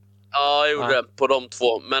du? Ja, jag gjorde det på de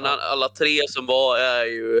två. Men alla tre som var är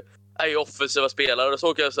ju offensiva spelare,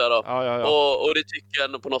 så kan jag säga då. Ja. Och det tycker jag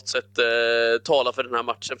ändå på något sätt talar för den här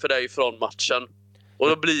matchen. För det är ju från matchen. Och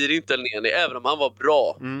då blir det inte en Elneny, även om han var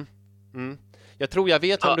bra. Jag tror jag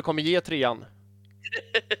vet vem du kommer ge 3:an.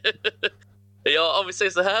 Ja, om vi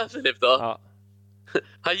säger så här, Filip då. Ja.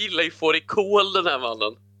 Han gillar ju få rekol, den här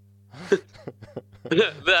mannen.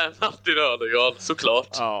 Det är Martin Ödegaard, såklart.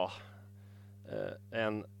 Ja.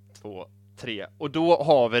 1, 2, 3. Och då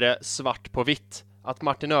har vi det svart på vitt. Att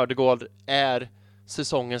Martin Ödegaard är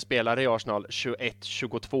säsongens spelare i Arsenal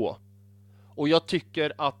 21-22. Och jag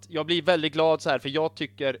tycker att, jag blir väldigt glad så här, för jag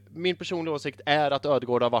tycker, min personliga åsikt är att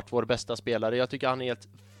Ödegaard har varit vår bästa spelare. Jag tycker han är helt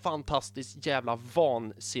fantastiskt jävla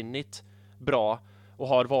vansinnigt bra och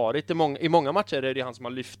har varit i många matcher är det han som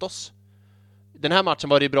har lyft oss. Den här matchen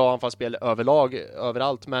var det bra anfallsspel överlag,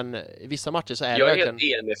 överallt, men i vissa matcher så är jag det verkligen... Jag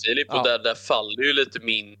är helt enig, Filip, och där faller ju lite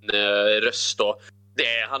min röst då. Det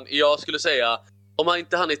är han, jag skulle säga, om han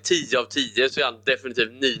inte är 10 av 10 så är han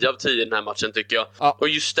definitivt 9 av 10 i den här matchen, tycker jag. Ja. Och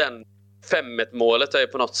just den 5-1 målet är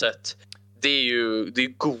på något sätt, det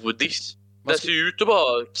är godis. Det ser ut att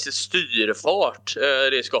vara styrfart,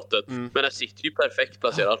 det skottet. Men det sitter ju perfekt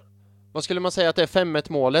placerad. Vad skulle man säga att det är 5-1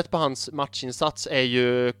 målet på hans matchinsats är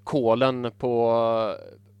ju kolen på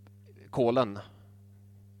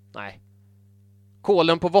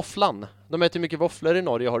våfflan. De äter mycket våfflor i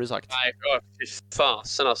Norge, har du sagt. Nej, fy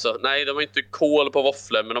fasen alltså. Nej, de har inte kål på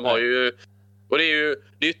våfflor, men de har ju... Och det är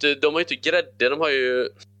ju inte, de har ju inte grädde, de har ju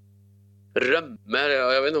römmer,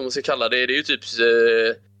 jag vet inte vad man ska kalla det. Det är ju typ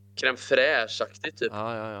crème fraîche-aktigt typ.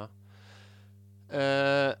 Ja.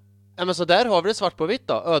 Men så där har vi det svart på vitt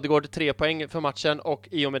då. Ödegaard 3 poäng för matchen och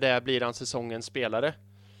i och med det blir han säsongens spelare.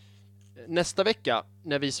 Nästa vecka,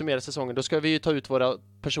 när vi summerar säsongen, då ska vi ju ta ut våra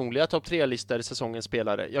personliga topp 3-listor säsongens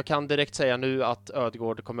spelare. Jag kan direkt säga nu att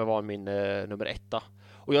Ödegaard kommer vara min nummer 1.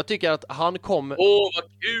 Och jag tycker att han kommer... vad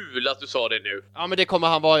kul att du sa det nu. Ja, men det kommer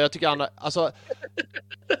han vara. Jag tycker han... Alltså...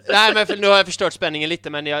 Nej, men nu har jag förstört spänningen lite,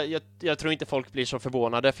 men jag tror inte folk blir så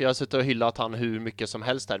förvånade, för jag har suttit och hyllat han hur mycket som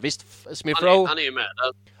helst här. Visst, Smith Rowe... Han är ju med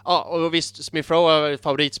där. Ja, och visst, Smith Rowe är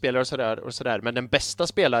favoritspelare och sådär, men den bästa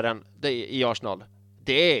spelaren i Arsenal,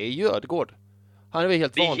 det är ju Ödegaard. Han är väl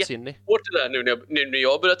helt vansinnig. Det är det där, nu när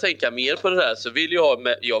jag börjar tänka mer på det där, så vill jag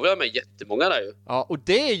vill ha med jättemånga där ju. Ja, och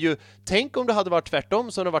det är ju, tänk om det hade varit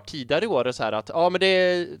tvärtom som det varit tidigare i år, så här att, ja men det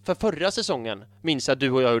är för förra säsongen, minns jag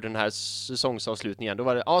du och jag gjorde den här säsongsavslutningen, då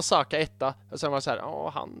var det, Saka 1, och sen var det så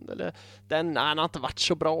här, han eller den, han har inte varit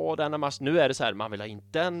så bra den här matchen. Nu är det så här, man vill ha in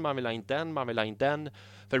den, man vill ha in den, man vill ha in den.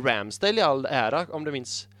 För Ramsdale i all ära, om du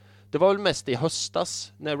minns. Det var väl mest i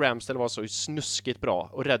höstas när Ramsdale var så snuskigt bra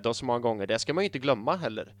och räddade oss så många gånger. Det ska man ju inte glömma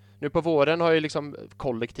heller. Nu på våren har ju liksom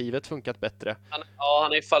kollektivet funkat bättre. Han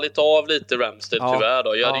har ju fallit av lite, Ramsdale, tyvärr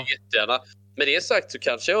då. Jag hade jättegärna. Med det sagt så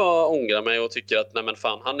kanske jag ångrar mig och tycker att nej men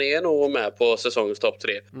fan, han är nog med på säsongens topp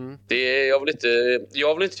 3. Jag vill inte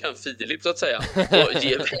göra en Filip så att säga och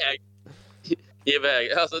ge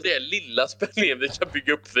väg. Alltså det är lilla spänningen vi kan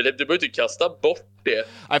bygga upp, Filip. Du behöver inte kasta bort det.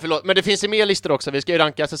 Nej, förlåt. Men det finns ju mer listor också. Vi ska ju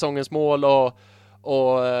ranka säsongens mål och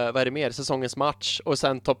vad är det mer? Säsongens match och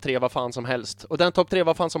sen topp 3 vad fan som helst. Och den topp 3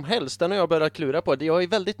 vad fan som helst, den har jag börjat klura på. Jag är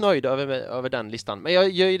väldigt nöjd över den listan. Men jag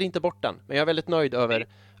gör inte bort den. Men jag är väldigt nöjd över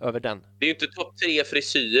den. Det är ju inte topp 3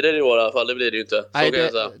 frisyrer i år i alla fall. Det blir det ju inte. Nej,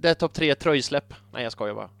 det är topp 3 tröjsläpp. Nej, jag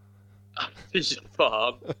skojar bara. Fy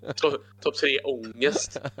fan. Topp 3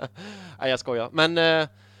 ångest. Nej, jag skojar. Men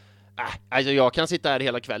alltså jag kan sitta här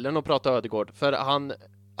hela kvällen och prata Ödegaard. För han,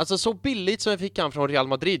 alltså så billigt som jag fick han från Real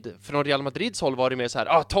Madrid. Från Real Madrids håll var det mer så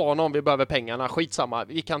här, ta honom, vi behöver pengarna, skitsamma,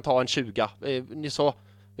 vi kan ta en 20.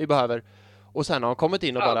 Vi behöver. Och sen har han kommit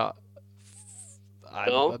in och bara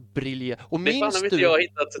briljant. Och minns du... Jag har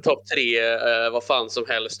hittat topp 3 vad fan som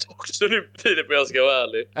helst också nu tidigt, men jag ska vara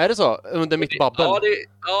ärlig. Är det så? Under mitt babbel? Ja.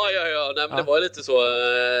 Nej, men det var lite så.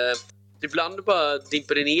 Ibland bara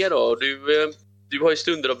dimper det ner då. Du har ju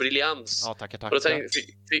stunder av briljans. Ja, tackar. Och då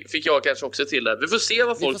fick jag kanske också till det. Vi får se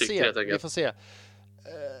vad folk tycker, helt enkelt. Vi får se.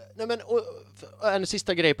 Nej, men en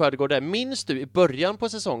sista grej på Ödegaard där. Minns du i början på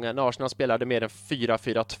säsongen när Arsenal spelade mer än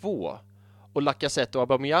 4-4-2 och Lacazette och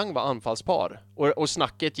Aubameyang var anfallspar och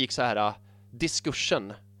snacket gick så här,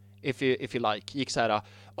 discussion if you like, gick så här,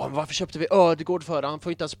 Varför köpte vi Ödegård för? Han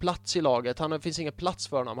får inte ens plats i laget. Finns ingen plats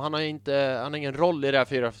för honom. Han har ingen roll i det här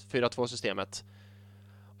 4-4-2-systemet.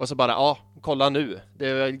 Och så bara, kolla nu. Det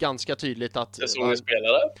är väl ganska tydligt att...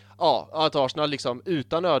 Säsongsspelare? Ja, att Arsenal liksom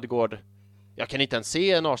utan Ödegård... Jag kan inte ens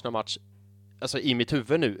se en Arsenal-match alltså i mitt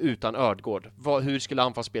huvud nu utan Ödegård. Hur skulle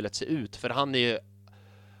anfallsspelet se ut? För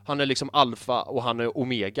han är liksom alfa och han är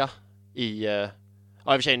omega i... i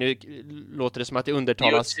och för sig, nu låter det som att det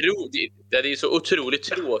undertalas... Det är ju så otroligt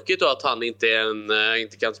tråkigt då att han inte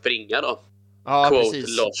kan springa då. Ja, Quote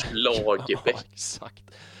precis. Lars Lagerbäck. Ja, exakt.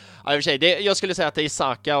 Ja, i och för sig, jag skulle säga att det är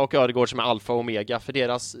Saka och Ödegård som är alfa och omega. För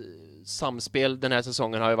deras samspel den här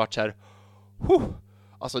säsongen har ju varit så här...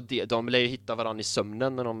 Alltså de lär ju hitta varandra i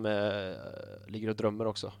sömnen när de ligger och drömmer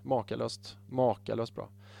också. Makalöst bra.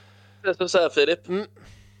 Det är så här, Filip.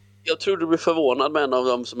 Jag tror du blir förvånad med en av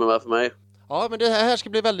dem som är med för mig. Ja, men det här ska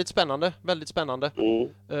bli väldigt spännande. Väldigt spännande.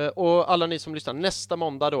 Och alla ni som lyssnar, nästa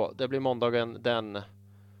måndag då, det blir måndagen den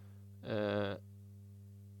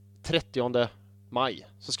 30 maj.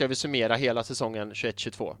 Så ska vi summera hela säsongen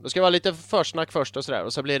 21-22. Då ska det vara lite försnack först och sådär.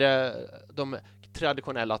 Och så blir det de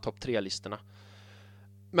traditionella topp 3-listorna.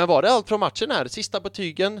 Men var det allt från matchen här? Sista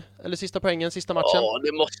betygen? Eller sista poängen, sista matchen? Ja,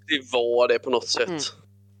 det måste ju vara det på något sätt.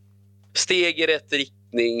 Steg i rätt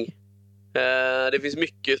riktning. Det finns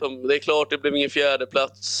mycket som... Det är klart det blev ingen fjärde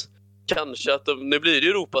plats. Kanske att nu blir det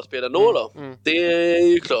Europaspel ändå då. Det är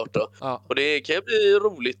ju klart då. Ja. Och det kan ju bli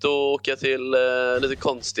roligt att åka till lite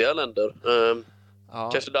konstiga länder.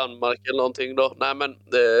 Kanske Danmark eller någonting då. Nej men,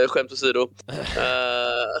 skämt åsido.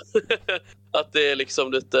 Att det är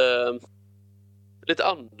liksom lite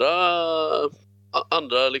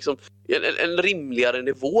andra liksom en rimligare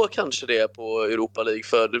nivå kanske det är på Europa League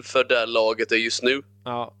för det laget är just nu.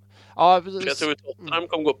 Ja, för jag tror att Tottenham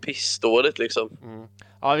kommer gå pissdåligt liksom.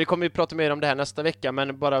 Ja, vi kommer ju prata mer om det här nästa vecka,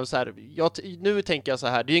 men bara så här, nu tänker jag så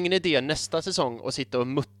här, det är ju ingen idé nästa säsong att sitta och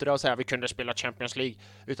muttra och säga vi kunde spela Champions League,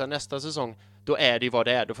 utan nästa säsong, då är det ju vad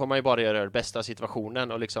det är, då får man ju bara göra det bästa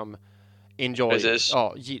situationen och liksom enjoy. Precis.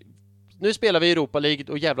 Ja, nu spelar vi Europa League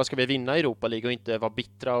och jävlar ska vi vinna Europa League och inte vara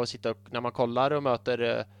bittra och sitta när man kollar och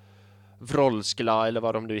möter Vrolskla eller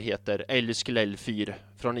vad de nu heter, Elskleilfyr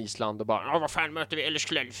från Island och bara, vad fan möter vi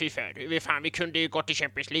Elskleilfyr för? Vi kunde ju gå till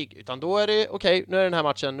Champions League. Utan då är det okej, nu är den här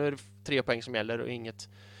matchen, nu är det 3 poäng som gäller och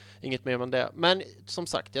inget mer om det. Men som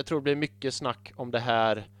sagt, jag tror det blir mycket snack om det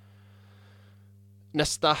här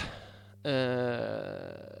nästa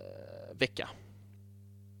vecka.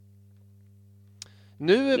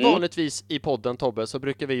 Nu vanligtvis i podden, Tobbe, så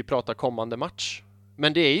brukar vi ju prata kommande match.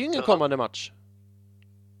 Men det är ju ingen kommande match.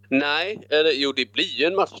 Nej, det blir ju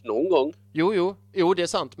en match någon gång. Jo, det är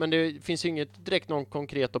sant. Men det finns ju inget direkt någon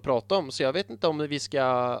konkret att prata om. Så jag vet inte om vi ska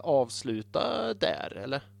avsluta där,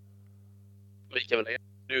 eller? Vi kan väl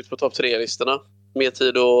ut på topp 3-listorna. Mer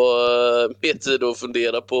tid att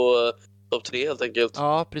fundera på topp 3 helt enkelt.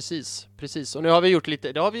 Ja, precis. Och nu har vi gjort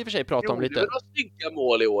lite, det har vi i och för sig pratat om lite. Du har snygga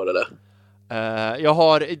mål i år, eller? Jag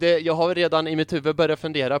har redan i mitt huvud börjat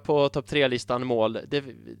fundera på topp 3-listan mål.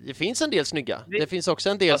 Det finns en del snygga. Det finns också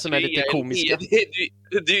en del som är lite komiska.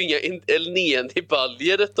 Det är ju inga El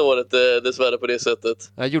Neni-baljer detta året dessvärre på det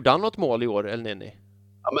sättet. Gjorde han något mål i år, El Neni?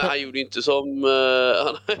 Ja, men han gjorde inte som...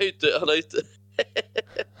 Han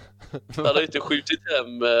har ju inte skjutit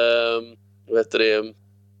hem... vad heter det?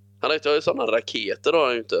 Han har inte sådana raketer, har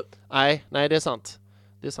han ju inte. Nej, det är sant.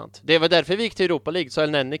 Det var därför vi gick till Europa League, så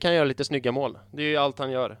El Neni kan göra lite snygga mål. Det är ju allt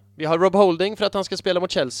han gör. Vi har Rob Holding för att han ska spela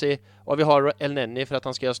mot Chelsea, och vi har El Neni för att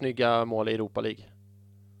han ska göra snygga mål i Europa League.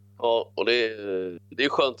 Ja, och det är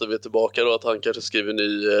skönt att vi är tillbaka då, att han kanske skriver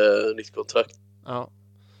nytt kontrakt. Ja.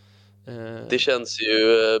 Det känns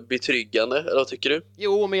ju betryggande, eller vad tycker du?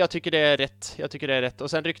 Jo, men jag tycker det är rätt.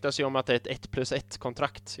 Och sen ryktas ju om att det är ett 1+1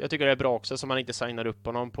 kontrakt. Jag tycker det är bra också, så man inte signar upp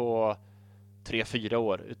honom på 3-4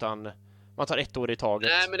 år, utan man tar 1 år i taget.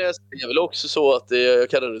 Nej, men det är väl också så att jag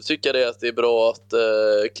kan ändå tycka det, att det är bra att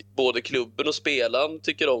både klubben och spelaren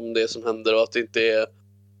tycker om det som händer, och att det inte är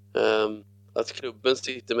att klubben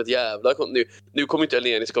sitter med ett jävla... Nu kommer inte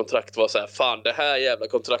Alenis kontrakt vara så här, fan, det här jävla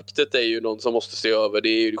kontraktet är ju någon som måste se över, det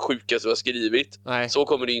är ju det sjukaste vi har skrivit. Nej. Så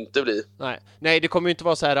kommer det inte bli. Nej, det kommer ju inte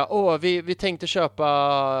vara så här, vi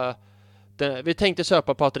tänkte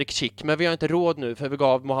köpa Patrik Schick, men vi har inte råd nu för vi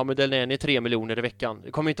gav Mohamed El-Neni 3 miljoner i veckan.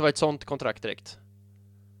 Det kommer inte vara ett sånt kontrakt direkt.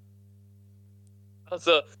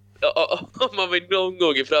 Alltså, om man vill någon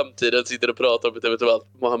gång i framtiden sitter och pratar om ett eventuellt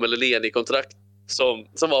Mohamed El-Neni-kontrakt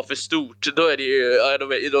som var för stort, då är det ju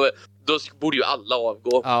då borde ju alla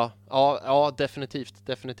avgå. Ja,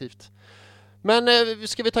 definitivt. Men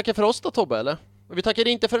ska vi tacka för oss då, Tobbe, eller? Och vi tackar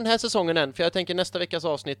inte för den här säsongen än, för jag tänker nästa veckas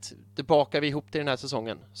avsnitt, det bakar vi ihop till den här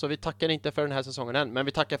säsongen. Så vi tackar inte för den här säsongen än, men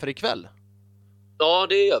vi tackar för ikväll. Ja,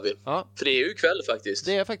 det gör vi. Ja. För det är ju ikväll faktiskt.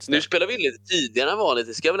 Det är faktiskt nu det. spelar vi in lite tidigare än vanligt,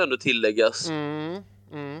 det ska väl ändå tilläggas.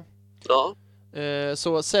 Ja.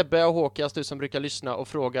 Så Sebbe och Håkas, du som brukar lyssna och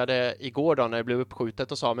frågade igår då när det blev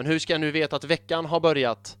uppskjutet och sa, men hur ska jag nu veta att veckan har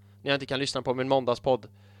börjat när jag inte kan lyssna på min måndagspodd?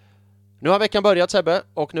 Nu har veckan börjat, Sebbe,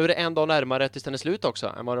 och nu är det en dag närmare tills den är slut också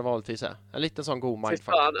än vad det vanligtvis är. En liten sån god mindfuck.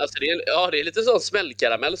 Fan, alltså det är lite sån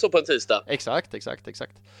smällkaramell så på en tisdag. Exakt.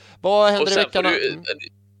 Vad händer i veckan?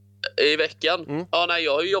 I veckan? Ja, nej,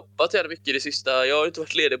 jag har ju jobbat här mycket det sista. Jag har inte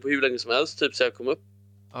varit ledig på hur länge som helst, typ så jag kom upp.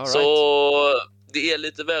 All så right. det är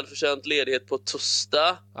lite välförtjänt ledighet på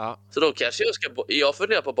torsdag. Ja. Så då kanske jag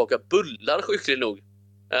funderar på att baka bullar, sjukligt nog.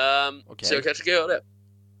 Okay. Så jag kanske ska göra det.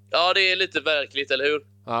 Ja, det är lite verkligt, eller hur?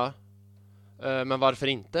 Ja. Men varför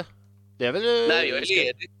inte? Det är väl... Nej, jag är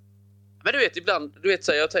ledig. Men du vet, ibland,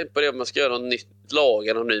 så här, jag tänker på det om man ska göra något nytt,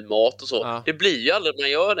 laga någon ny mat och så. Ja. Det blir ju aldrig när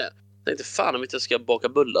man gör det. Jag tänkte, fan om inte jag ska baka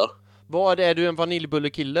bullar. Vad är du, en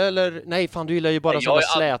vaniljbullekille eller? Nej, fan, du gillar ju bara sådana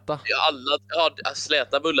släta.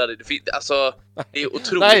 Släta bullar, det är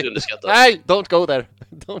otroligt underskattat. Nej, don't go there.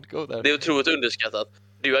 Det är otroligt underskattat.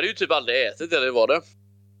 Du hade ju typ aldrig ätit, eller var det?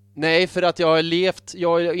 Nej, för att jag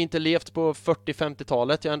har inte levt på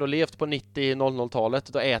 40-50-talet, jag har ändå levt på 90-00-talet.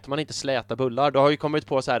 Då äter man inte släta bullar. Då har ju kommit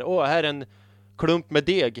på så här, här är en klump med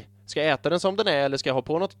deg. Ska jag äta den som den är eller ska jag ha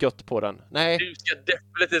på något gött på den? Nej. Du ska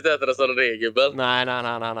definitivt äta den som den är, gubben. Nej.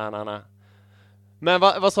 Men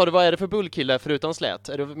vad sa du, vad är det för bullkille förutom slät?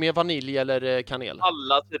 Är det mer vanilj eller kanel?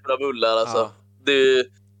 Alla typer av bullar, alltså.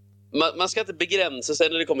 Ja. Man ska inte begränsa sig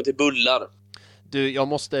när det kommer till bullar. Du, jag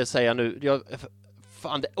måste säga nu,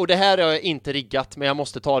 och det här har jag inte riggat, men jag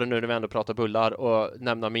måste ta det nu när vi ändå pratar bullar och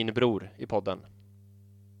nämna min bror i podden.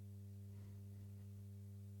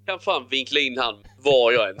 Kan fan vinkla in han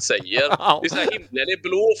vad jag än säger. Det är så här, himlen är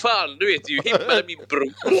blå, fan, du vet ju, himlen är min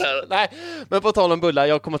bror här. Nej, men på tal om bullar,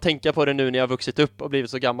 jag kommer att tänka på det nu när jag har vuxit upp och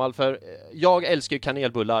blivit så gammal, för jag älskar ju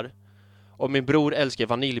kanelbullar och min bror älskar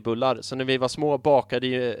vaniljbullar, så när vi var små bakade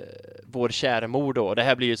ju vår kära mor då, och det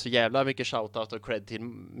här blir ju så jävla mycket shoutout och cred till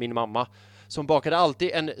min mamma, som bakade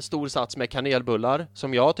alltid en stor sats med kanelbullar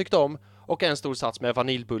som jag tyckte om och en stor sats med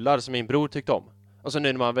vaniljbullar som min bror tyckte om. Och så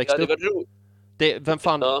nu när man växte upp, det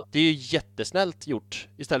är ju jättesnällt gjort.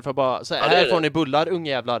 Istället för bara, så här får ni bullar,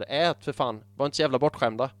 ungjävlar, ät för fan. Var inte så jävla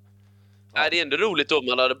bortskämda. Nej, det är ändå roligt om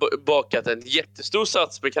man hade bakat en jättestor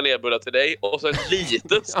sats med kanelbullar till dig och så en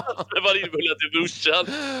liten sats med vaniljbullar till brorsan.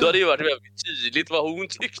 Då hade det ju varit väldigt tydligt vad hon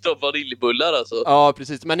tyckte om vaniljbullar, alltså. Ja,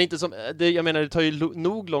 precis. Men inte som, jag menar, det tar ju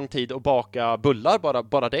nog lång tid att baka bullar.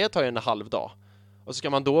 Bara det tar ju en halv dag. Och så ska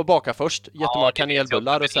man då baka först jättemånga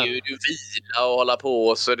kanelbullar och sen... Det är ju vila och hålla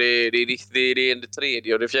på, så det är det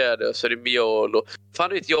tredje och det fjärde, och så är det mjöl och... Fan,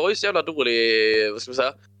 du vet, jag är ju så jävla dålig, vad ska man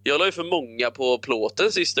säga? Jag la ju för många på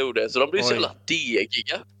plåten sista ordet, så de blir så jävla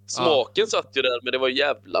degiga. Smaken satt ju där, men det var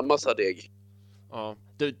jävla massa deg. Ja,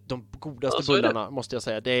 de godaste bullarna, måste jag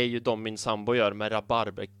säga, det är ju de min sambo gör med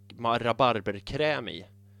rabarberkräm i.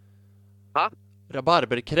 Ha?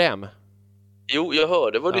 Rabarberkräm. Jo, jag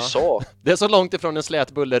hörde vad du sa. Det är så långt ifrån en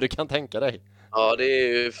slät bulle du kan tänka dig. Ja, det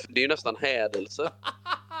är ju nästan hädelse.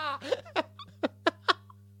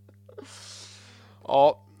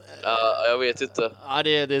 Ja. Jag vet inte. Ja,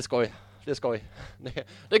 det är skoj. Det är skoj.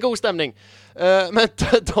 Det är god stämning. Men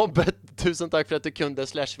Tobbe, tusen tack för att du kunde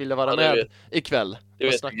ville vara med ikväll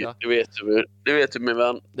och snacka. Det vet du min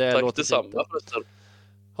vän. Det tack detsamma förresten.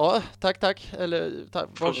 Ja, tack. Eller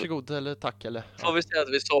varsågod, eller tack. Eller, ja. Får vi säga att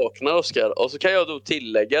vi saknar Oskar. Och så kan jag då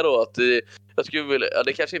tillägga då att jag skulle vilja,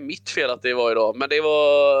 det kanske är mitt fel att det var idag, men det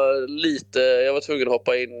var lite, jag var tvungen att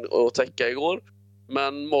hoppa in och täcka igår.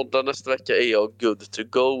 Men måndag nästa vecka är jag good to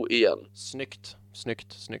go igen. Snyggt.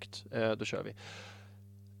 Då kör vi.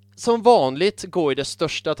 Som vanligt går det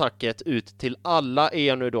största tacket ut till alla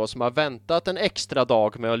er nu då som har väntat en extra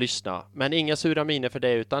dag med att lyssna. Men inga sura miner för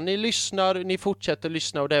det, utan ni lyssnar, ni fortsätter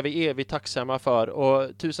lyssna och det är vi evigt tacksamma för.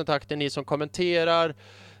 Och tusen tack till ni som kommenterar,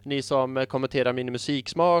 ni som kommenterar min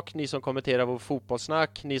musiksmak, ni som kommenterar vår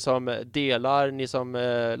fotbollssnack, ni som delar, ni som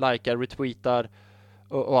likar, retweetar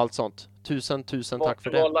och allt sånt. Tusen tack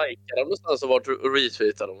för det. Var likar de någonstans och vart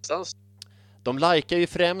retweetar de någonstans? De likar ju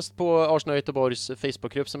främst på Arsenal Göteborgs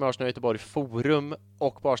Facebookgrupp som är Arsenal Göteborg Forum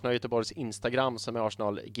och på Arsenal Göteborgs Instagram som är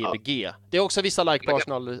Arsenal GBG. Ja. Det är också vissa like på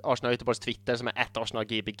Arsenal Göteborgs Twitter som är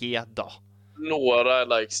 @ArsenalGBG då. Några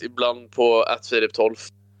likes ibland på @Filip12.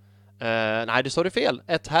 Nej, det står det fel.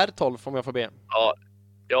 @Herr12 om jag får be.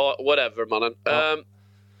 Ja, whatever mannen. Ja.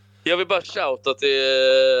 Jag vill bara shouta till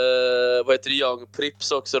vad heter det, Young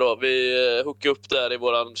Prips också då. Vi hookade upp där i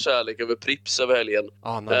våran kärlek över Prips över helgen.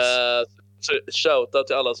 Nice. Så shouta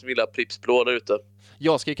till alla som gillar Prips blå där ute.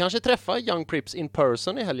 Jag ska ju kanske träffa Young Prips in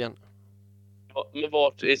person i helgen. Ja, men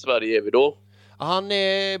vart i Sverige är vi då? Han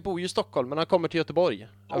bor ju i Stockholm, men han kommer till Göteborg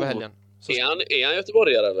över helgen. Så Är han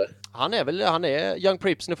göteborgare eller? Han är Young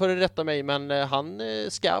Prips, nu får du rätta mig, men han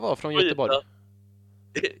ska vara från Göteborg.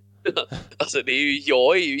 Alltså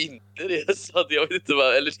jag är ju inte det, så att jag vet inte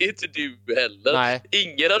vad, eller det är inte du heller. Nej.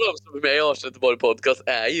 Ingen av dem som är med i Arsenal Göteborg podcast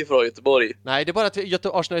är ju från Göteborg. Nej, det är bara att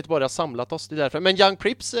Arsenal Göteborg har samlat oss, det är därför. Men Young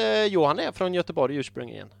Prips, han är från Göteborg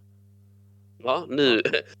ursprungligen. Ja,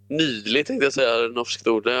 nyligt tänkte jag säga, norskt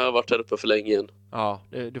ord. Jag har varit här uppe för länge igen. Ja,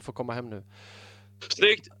 du får komma hem nu.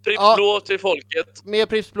 Snyggt! Prips blå till folket. Mer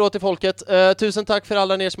Prips blå till folket. Tusen tack för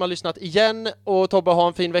alla er som har lyssnat igen. Och Tobbe, ha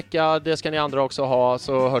en fin vecka. Det ska ni andra också ha.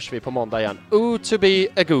 Så hörs vi på måndag igen. To be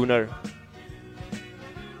a Gooner.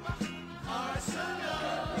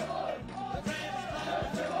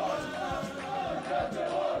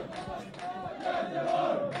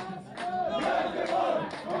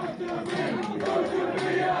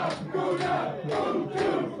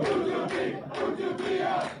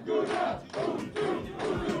 Go